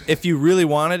good. If you really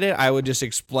wanted it, I would just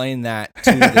explain that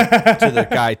to the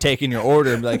guy taking your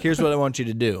order and be like, here's what I want you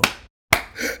to do.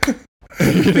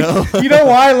 You know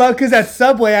why I love? Because at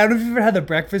Subway, I don't know if you've ever had the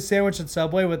breakfast sandwich at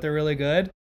Subway, but they're really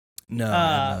good.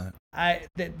 No,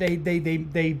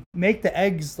 they make the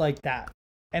eggs like that,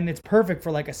 and it's perfect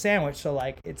for a sandwich. So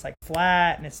it's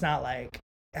flat, and it's not I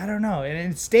don't know,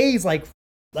 and it stays like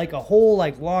a whole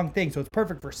long thing, so it's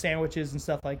perfect for sandwiches and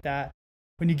stuff like that.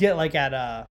 When you get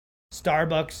at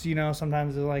Starbucks,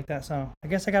 sometimes they're like that. So I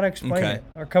guess I gotta explain it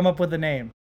or come up with a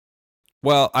name.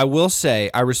 Well, I will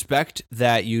say I respect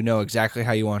that you know exactly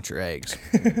how you want your eggs.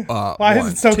 Why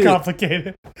is it so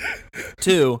complicated?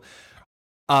 2,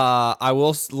 I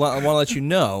want to let you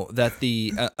know that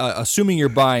assuming you're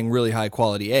buying really high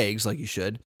quality eggs, like you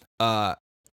should,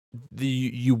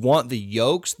 you want the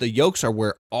yolks. The yolks are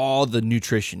where all the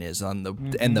nutrition is and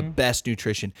the best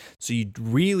nutrition. So you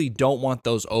really don't want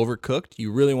those overcooked.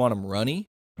 You really want them runny.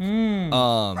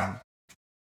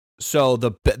 So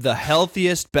the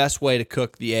healthiest, best way to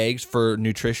cook the eggs for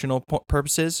nutritional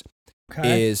purposes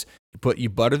is you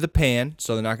butter the pan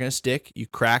so they're not going to stick. You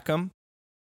crack them.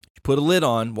 You put a lid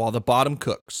on while the bottom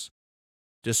cooks,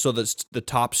 just so that the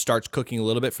top starts cooking a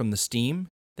little bit from the steam.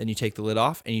 Then you take the lid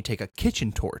off and you take a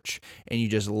kitchen torch and you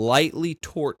just lightly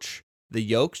torch the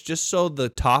yolks just so the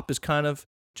top is kind of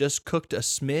just cooked a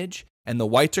smidge and the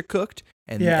whites are cooked.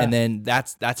 And then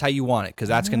that's how you want it, because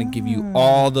that's going to give you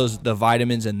all the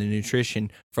vitamins and the nutrition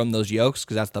from those yolks,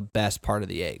 because that's the best part of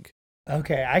the egg.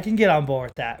 Okay, I can get on board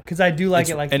with that because I do like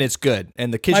it. Like, and it's good.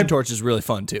 And the kitchen torch is really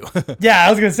fun too. Yeah, I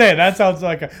was gonna say that sounds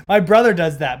like my brother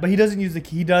does that, but he doesn't use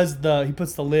he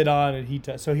puts the lid on and he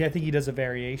does. So I think he does a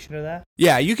variation of that.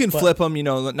 Yeah, you can flip them. You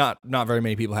know, not very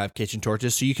many people have kitchen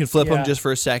torches, so you can flip them just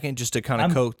for a second, just to kind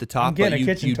of coat the top. But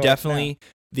you definitely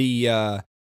the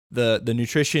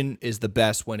nutrition is the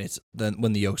best when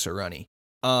when the yolks are runny.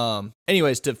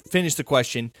 Anyways, to finish the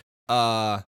question,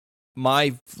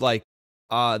 my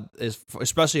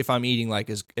especially if I'm eating like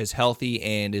as healthy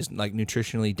and as like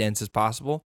nutritionally dense as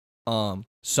possible,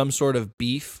 some sort of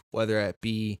beef, whether it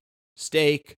be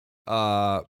steak,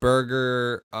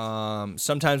 burger,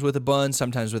 sometimes with a bun,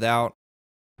 sometimes without.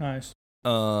 Nice.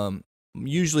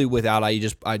 Usually without. I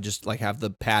just like have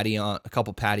a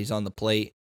couple patties on the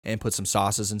plate and put some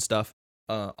sauces and stuff.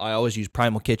 I always use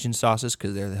Primal Kitchen sauces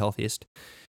because they're the healthiest.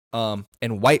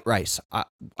 And white rice,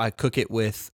 I cook it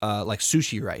with like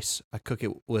sushi rice. I cook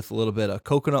it with a little bit of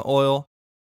coconut oil,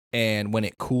 and when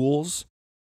it cools,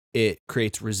 it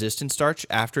creates resistant starch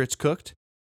after it's cooked,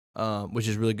 which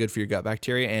is really good for your gut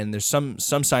bacteria. And there's some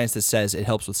science that says it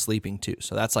helps with sleeping too.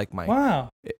 So that's like wow.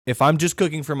 If I'm just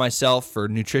cooking for myself for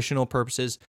nutritional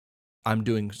purposes, I'm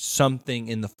doing something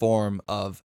in the form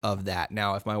of that.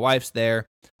 Now, if my wife's there,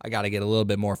 I got to get a little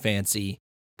bit more fancy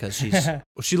because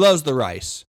she loves the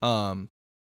rice.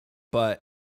 But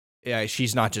yeah,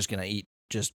 she's not just gonna eat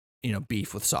just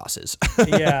beef with sauces.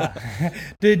 Yeah.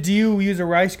 Do you use a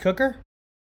rice cooker?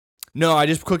 No, I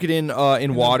just cook it in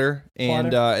water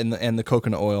and the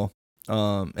coconut oil.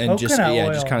 And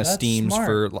coconut just kind of steams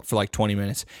for like 20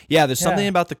 minutes. Yeah, there's something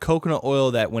about the coconut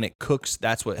oil that when it cooks,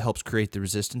 that's what helps create the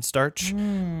resistant starch.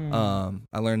 I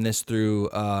learned this through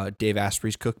Dave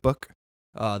Asprey's cookbook,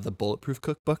 the Bulletproof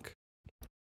Cookbook.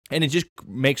 And it just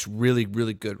makes really,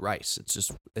 really good rice. It's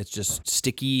just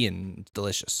sticky and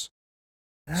delicious.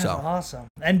 That's awesome.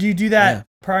 And do you do that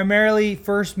primarily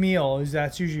first meal?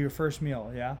 That's usually your first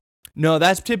meal, yeah? No,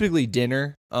 that's typically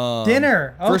dinner.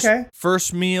 Dinner, okay.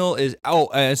 First meal is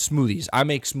smoothies. I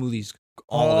make smoothies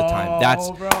all the time.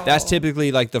 That's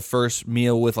typically like the first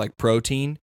meal with like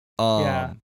protein.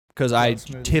 Because I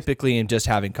typically am just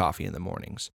having coffee in the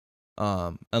mornings.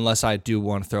 Unless I do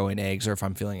want to throw in eggs or if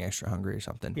I'm feeling extra hungry or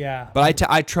something. Yeah. But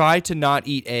I try to not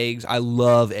eat eggs. I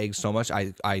love eggs so much.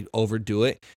 I overdo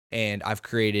it. And I've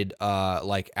created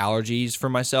like allergies for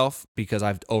myself because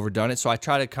I've overdone it. So I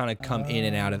try to kind of come in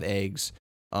and out of eggs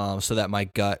so that my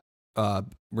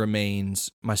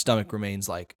stomach remains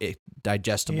like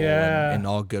digestible and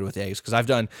all good with eggs. Because I've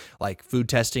done like food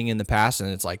testing in the past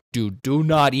and it's like, dude, do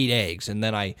not eat eggs. And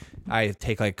then I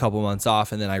take like a couple months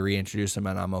off and then I reintroduce them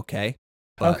and I'm okay.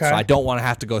 But so I don't want to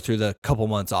have to go through the couple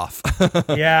months off.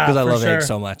 Yeah, because I love eggs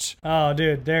so much. Oh,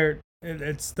 dude,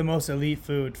 it's the most elite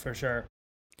food for sure.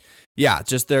 Yeah,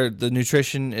 just the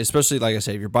nutrition, especially like I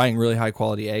said, if you're buying really high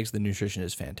quality eggs, the nutrition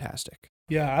is fantastic.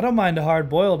 Yeah, I don't mind a hard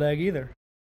boiled egg either.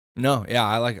 No, yeah,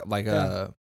 I like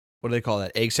a what do they call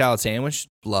that? Egg salad sandwich.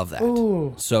 Love that.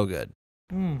 Ooh. So good.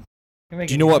 Do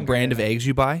you know what brand of eggs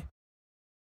you buy?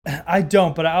 I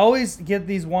don't, but I always get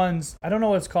these ones. I don't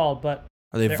know what it's called, but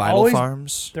are they Vital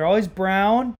Farms? They're always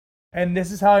brown, and this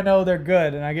is how I know they're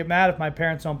good. And I get mad if my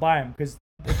parents don't buy them because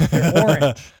they're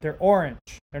orange. They're orange.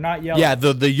 They're not yellow. Yeah,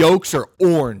 the yolks are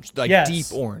orange, like deep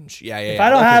orange. Yeah. If I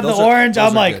don't have the orange,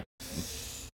 I'm like, good.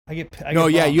 I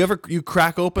get you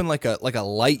crack open like a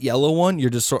light yellow one. You're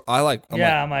just I'm like, oh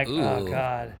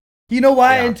god. You know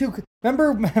why? Yeah. And too,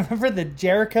 remember the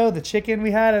Jericho, the chicken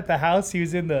we had at the house. He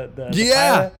was in the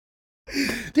pilot?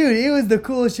 Dude, it was the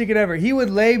coolest chicken ever. He would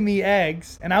lay me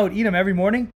eggs, and I would eat them every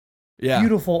morning. Yeah,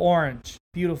 beautiful orange,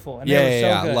 beautiful. And they were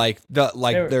so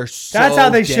good. They're so that's how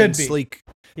they should be.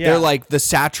 They're like the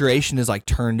saturation is like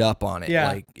turned up on it. Yeah.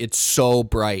 Like it's so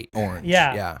bright orange.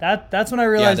 Yeah. That's when I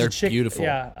realized they're beautiful.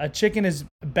 Yeah, a chicken is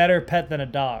a better pet than a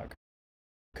dog.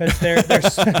 Because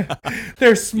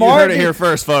they're smart. You heard it here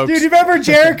first, folks. Dude, you remember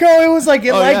Jericho? It was like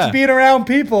liked being around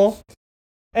people.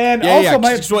 And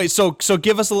so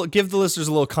give the listeners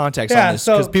a little context on this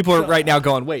because people are right now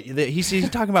going, wait, he's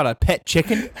talking about a pet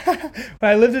chicken? When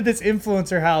I lived at this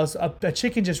influencer house, a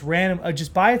chicken just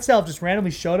by itself just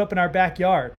randomly showed up in our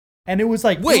backyard, and it was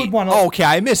like, okay,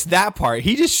 I missed that part.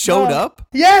 He just showed up.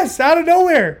 Yes, out of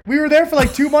nowhere. We were there for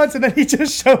like 2 months, and then he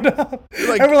just showed up.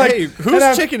 Like, and we're like, hey,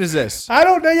 whose chicken is this? I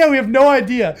don't know. Yeah, we have no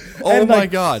idea. Oh my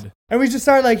god! And we just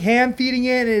started like hand feeding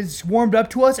it, and it's warmed up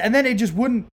to us, and then it just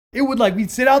wouldn't. It would like, we'd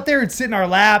sit out there and sit in our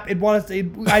lap.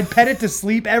 I'd pet it to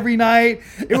sleep every night.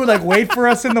 It would like wait for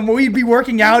us we'd be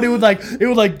working out. It would like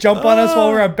jump on us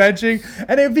while we're out benching.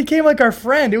 And it became like our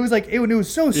friend. It was like, it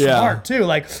was so smart too.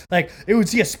 Like it would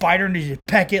see a spider and you'd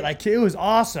peck it. Like it was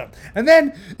awesome. And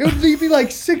then it would leave me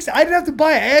like I didn't have to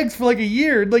buy eggs for like a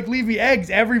year. It'd like leave me eggs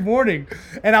every morning.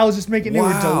 And I was just making,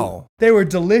 they were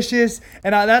delicious.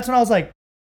 And that's when I was like,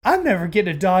 I'm never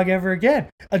getting a dog ever again.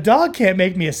 A dog can't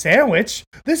make me a sandwich.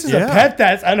 This is a pet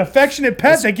that's an affectionate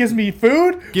pet that gives me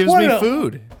food.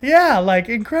 Food. Yeah, like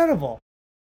incredible.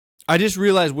 I just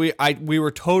realized we were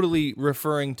totally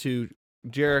referring to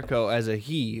Jericho as a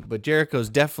he, but Jericho's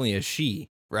definitely a she,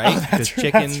 right? Because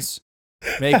chickens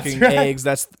making eggs,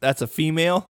 that's a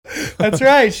female. That's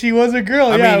right. She was a girl.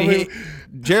 I mean,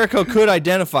 Jericho could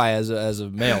identify as a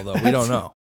male though. We don't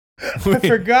know. I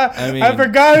forgot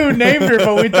who named her,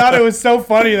 but we thought it was so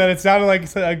funny that it sounded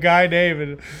like a guy name,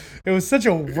 and it was such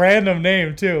a random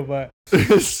name too. But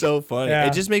it's so funny. Yeah.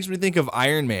 It just makes me think of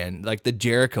Iron Man, like the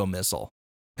Jericho missile.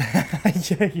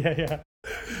 yeah.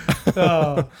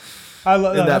 Oh, I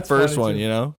love that first one, you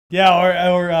know.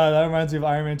 Yeah, or that reminds me of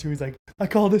Iron Man 2. He's like, I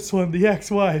call this one the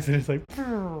ex-wife, and it's like,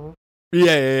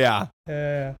 yeah.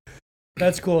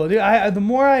 That's cool, dude. The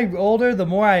more I'm older, the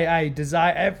more I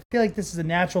desire. I feel like this is a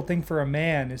natural thing for a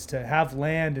man, is to have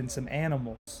land and some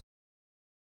animals.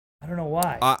 I don't know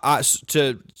why.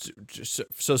 So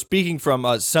speaking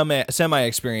from semi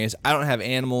experience, I don't have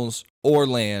animals or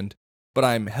land, but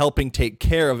I'm helping take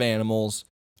care of animals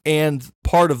and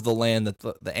part of the land that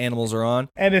the animals are on.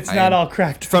 And it's not all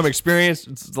cracked. From experience,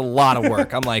 it's a lot of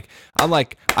work. I'm like,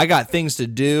 I got things to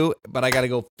do, but I got to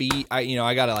go feed. I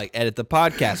got to like edit the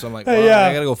podcast. So I'm like, I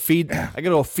got to go feed. I got to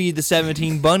go feed the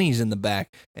 17 bunnies in the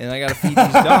back, and I got to feed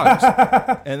these dogs,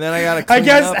 and then I got to clean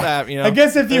up. I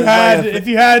guess if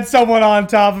you had someone on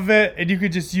top of it, and you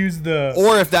could just use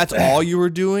or if that's all you were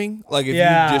doing, like if you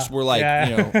just were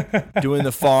like doing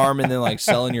the farm and then like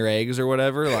selling your eggs or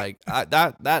whatever, like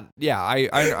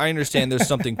I understand there's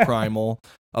something primal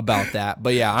about that,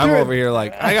 but I'm over here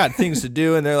like I got things to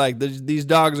do, and they're like these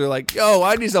dogs are like, yo,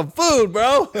 I need some food,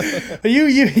 bro.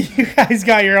 you guys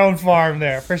got your own farm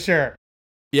there for sure.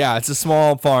 Yeah, it's a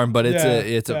small farm, but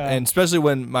and especially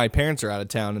when my parents are out of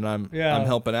town and I'm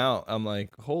helping out, I'm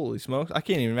like, holy smokes, I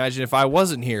can't even imagine if I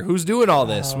wasn't here. Who's doing all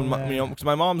this? Because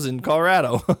my mom's in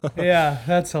Colorado. Yeah,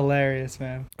 that's hilarious,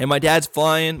 man. And my dad's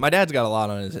flying. My dad's got a lot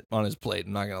on his plate.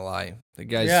 I'm not gonna lie. The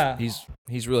guy's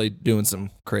he's really doing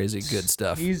some crazy good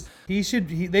stuff. They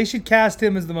should cast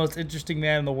him as the most interesting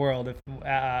man in the world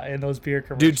in those beer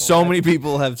commercials. Dude, so many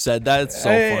people have said that. It's so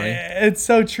funny. It's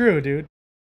so true, dude.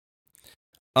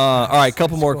 All right,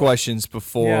 couple more questions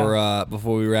before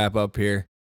we wrap up here.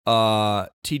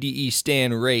 TDE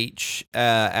Stan Rach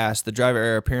asked, the driver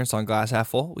error appearance on Glass Half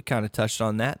Full. We kind of touched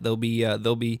on that. There'll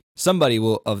be somebody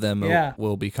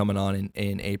will be coming on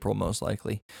in April most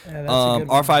likely. Yeah, that's a good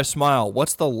one. R5 Smile,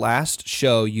 what's the last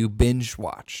show you binge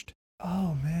watched?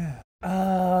 Oh man,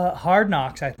 Hard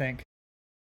Knocks, I think.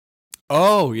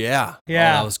 Oh yeah,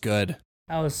 that was good.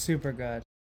 That was super good.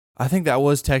 I think that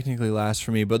was technically last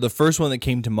for me, but the first one that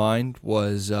came to mind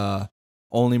was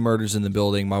Only Murders in the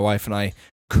Building. My wife and I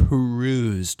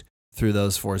cruised through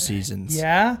those 4 seasons.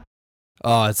 Yeah?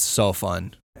 Oh, it's so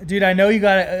fun. Dude, I know you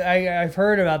got it. I've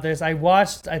heard about this. I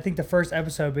watched, I think, the first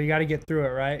episode, but you got to get through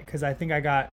it, right? Because I think I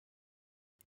got...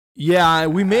 Yeah,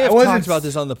 we may have talked about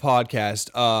this on the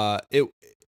podcast.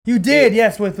 You did,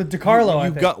 yes, with DiCarlo, I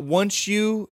think.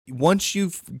 Once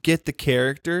you get the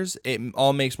characters, it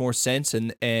all makes more sense,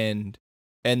 and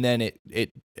then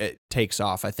it takes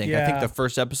off. I think. Yeah. I think the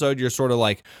first episode, you're sort of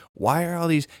like, why are all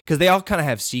these? Because they all kind of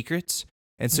have secrets,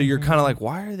 and so you're kind of like,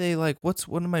 why are they like? What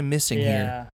am I missing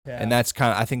here? Yeah. And that's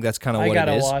I think that's kind of what it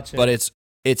is. Watch it. But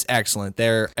it's excellent.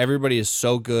 Everybody is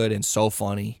so good and so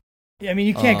funny. I mean,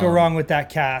 you can't go wrong with that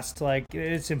cast. Like,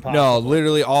 it's impossible. No,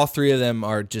 literally, all 3 of them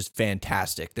are just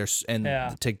fantastic.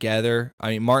 Together, I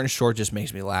mean, Martin Short just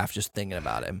makes me laugh just thinking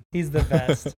about him. He's the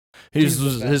best.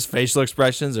 His facial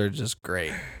expressions are just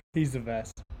great. He's the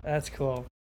best. That's cool.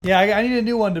 Yeah, I need a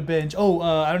new one to binge.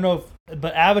 I don't know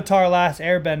but Avatar: Last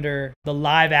Airbender, the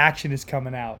live action is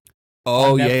coming out.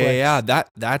 Oh yeah.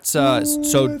 That's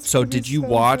so. Did you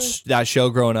watch that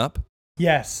show growing up?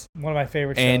 Yes, one of my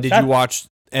favorite shows. And did you watch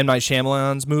M. Night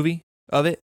Shyamalan's movie of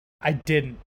it? I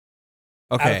didn't.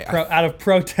 Okay. Out of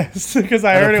protest, because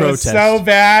I heard it was so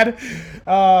bad.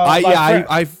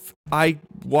 I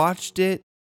watched it.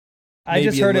 I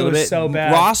just heard it was so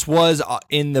bad. Ross was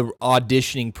in the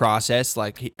auditioning process.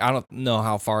 Like I don't know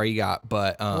how far he got,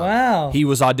 but wow, he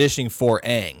was auditioning for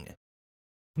Aang.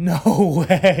 No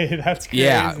way. That's crazy.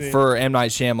 Yeah, for M.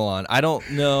 Night Shyamalan. I don't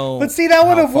know. But see, that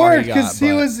would have worked because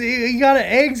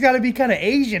Egg's got to be kind of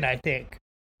Asian, I think.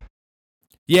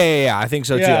 Yeah. I think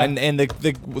so too. Yeah. And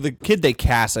the kid they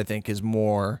cast, I think, is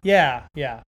more. Yeah.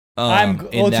 It's a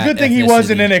good thing ethnicity. he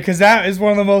wasn't in it because that is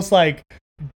one of the most like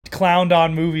clowned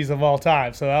on movies of all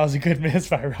time. So that was a good miss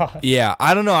by Ross. Yeah,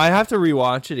 I don't know. I have to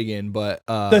rewatch it again, but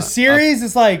the series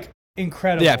is like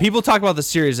incredible. Yeah, people talk about the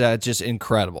series that's just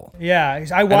incredible. Yeah,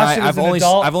 I watched it as an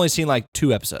adult. I've only seen like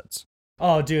 2 episodes.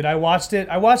 Oh, dude, I watched it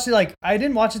like I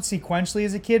didn't watch it sequentially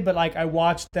as a kid, but like I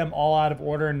watched them all out of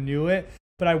order and knew it.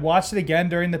 But I watched it again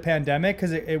during the pandemic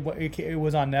because it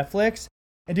was on Netflix.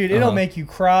 And dude, it'll make you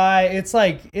cry. It's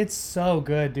like, it's so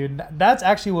good, dude. That's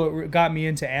actually what got me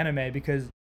into anime because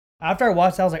after I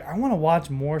watched that, I was like, I want to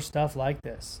watch more stuff like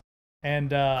this.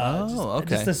 And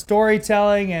just the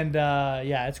storytelling and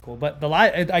yeah, it's cool. But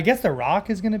I guess The Rock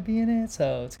is going to be in it.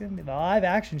 So it's going to be, the live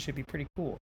action should be pretty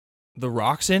cool. The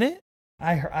Rock's in it?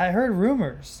 I heard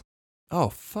rumors. Oh,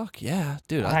 fuck yeah.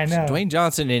 Dude, I know. Dwayne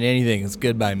Johnson in anything is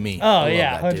good by me. Oh,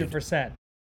 yeah, 100%.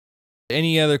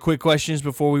 Any other quick questions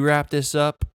before we wrap this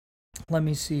up? Let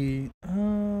me see.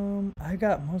 I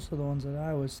got most of the ones that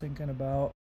I was thinking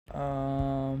about.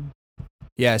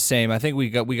 Yeah, same. I think we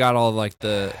got all like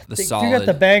the solid. You got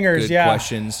the bangers, good yeah.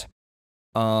 questions.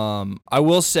 I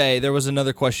will say there was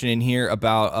another question in here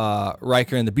about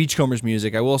Riker and the Beachcombers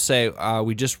music. I will say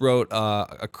we just wrote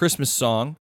a Christmas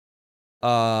song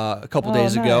a couple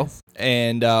days ago,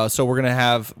 and so we'll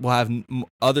have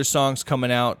other songs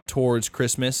coming out towards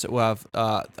Christmas. We'll have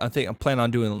I'm planning on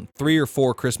doing 3 or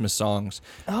 4 Christmas songs.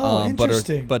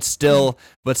 Interesting. But still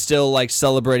like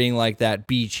celebrating like that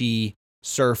beachy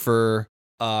surfer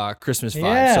Christmas vibe.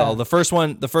 Yeah. So the first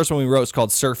one we wrote is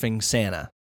called Surfing Santa,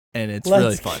 and it's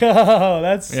really fun. Go.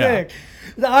 That's sick.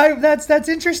 That's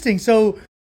interesting. So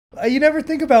you never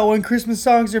think about when Christmas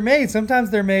songs are made. Sometimes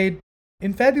they're made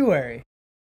in February.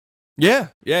 Yeah.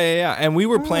 And we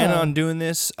were planning on doing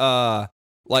this.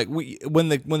 Like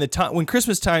when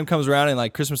Christmas time comes around and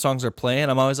like Christmas songs are playing,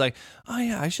 I'm always like, oh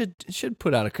yeah, I should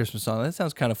put out a Christmas song. That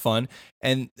sounds kind of fun.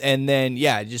 And then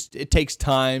it takes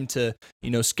time to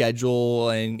schedule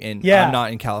and I'm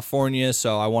not in California,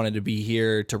 so I wanted to be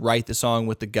here to write the song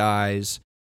with the guys.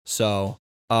 So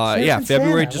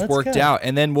February just worked out,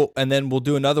 and then we'll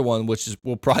do another one, which is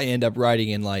we'll probably end up writing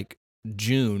in like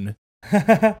June.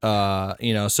 So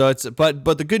it's but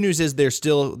the good news is they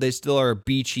still are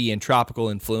beachy and tropical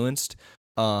influenced,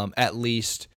 at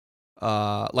least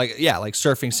like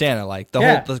Surfing Santa, like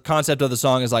the concept of the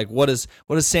song is like what does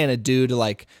Santa do to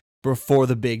like before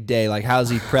the big day, like how's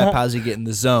he prep, how's he get in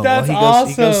the zone? That's he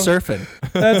awesome. goes surfing.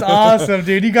 That's awesome,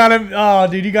 dude. You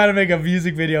gotta make a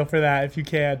music video for that if you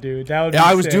can, dude. That would be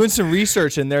I was sick. doing some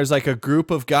research, and there's like a group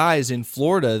of guys in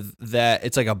Florida that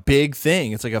it's like a big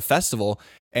thing, it's like a festival,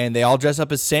 and they all dress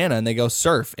up as Santa and they go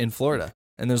surf in Florida.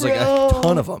 And there's like a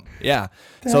ton of them. Yeah.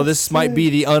 So this might be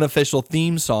the unofficial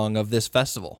theme song of this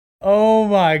festival. Oh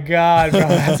my God, bro.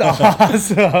 That's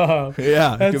awesome.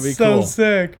 Yeah. That's it could be so cool.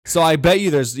 sick. So I bet you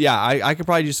I could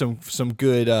probably do some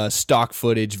good stock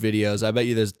footage videos. I bet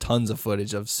you there's tons of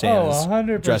footage of Santa's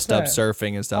 100%. dressed up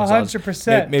surfing and stuff.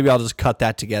 100%. Maybe I'll just cut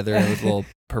that together with a little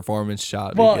performance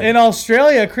shot. Well, in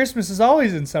Australia, Christmas is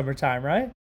always in summertime,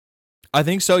 right? I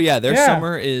think so. Yeah, their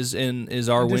summer is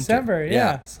our winter. December.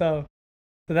 Yeah. So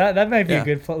that might be a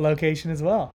good location as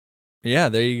well. Yeah,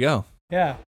 there you go.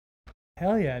 Yeah.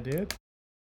 Hell yeah, dude.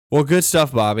 Well, good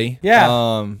stuff, Bobby. Yeah.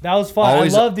 That was fun. I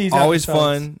love these episodes. Always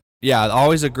fun. Yeah,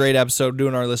 always a great episode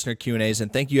doing our listener Q&As.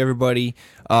 And thank you, everybody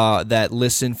that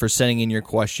listened for sending in your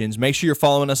questions. Make sure you're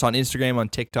following us on Instagram, on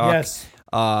TikTok. Yes.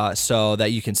 So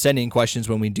that you can send in questions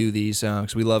when we do these,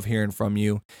 because we love hearing from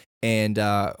you. And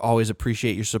always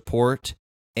appreciate your support.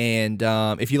 And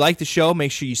if you like the show,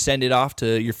 make sure you send it off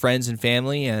to your friends and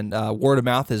family. And word of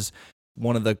mouth is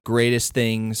one of the greatest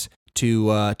things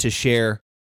to share,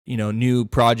 new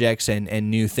projects and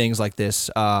new things like this.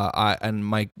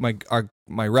 My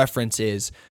reference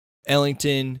is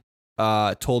Ellington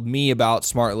told me about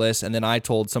Smartless, and then I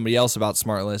told somebody else about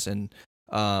Smartless, and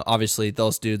obviously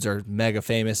those dudes are mega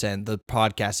famous, and the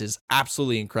podcast is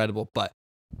absolutely incredible. But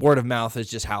word of mouth is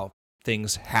just how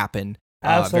things happen.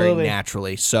 Very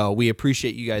naturally. So we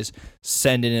appreciate you guys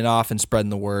sending it off and spreading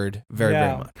the word very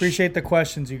much. Appreciate the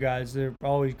questions, you guys. They're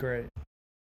always great.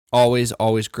 Always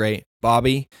great.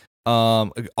 Bobby,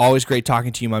 always great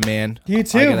talking to you, my man. You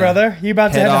too, brother. You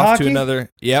about to head off to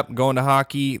hockey? Going to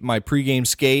hockey, my pregame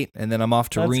skate, and then I'm off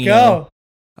to Reno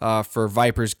for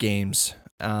Vipers games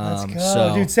Let's go,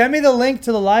 So dude. Send me the link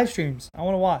to the live streams. I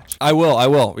want to watch. I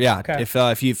will. Yeah. Okay.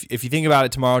 If you think about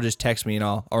it tomorrow, just text me and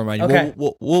I'll remind you. Okay.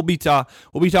 We'll be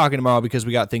talking tomorrow because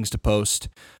we got things to post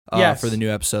Yes. for the new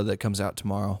episode that comes out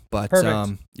tomorrow. But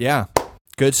Perfect. yeah,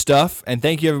 good stuff. And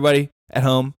thank you everybody at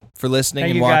home for listening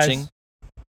and watching. Guys.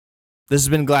 This has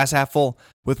been Glass Half Full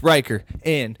with Riker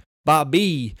and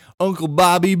Bobby, Uncle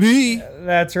Bobby B.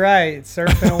 That's right.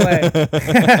 Surfing away.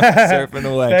 Surfing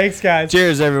away. Thanks, guys.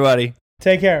 Cheers, everybody.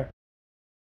 Take care.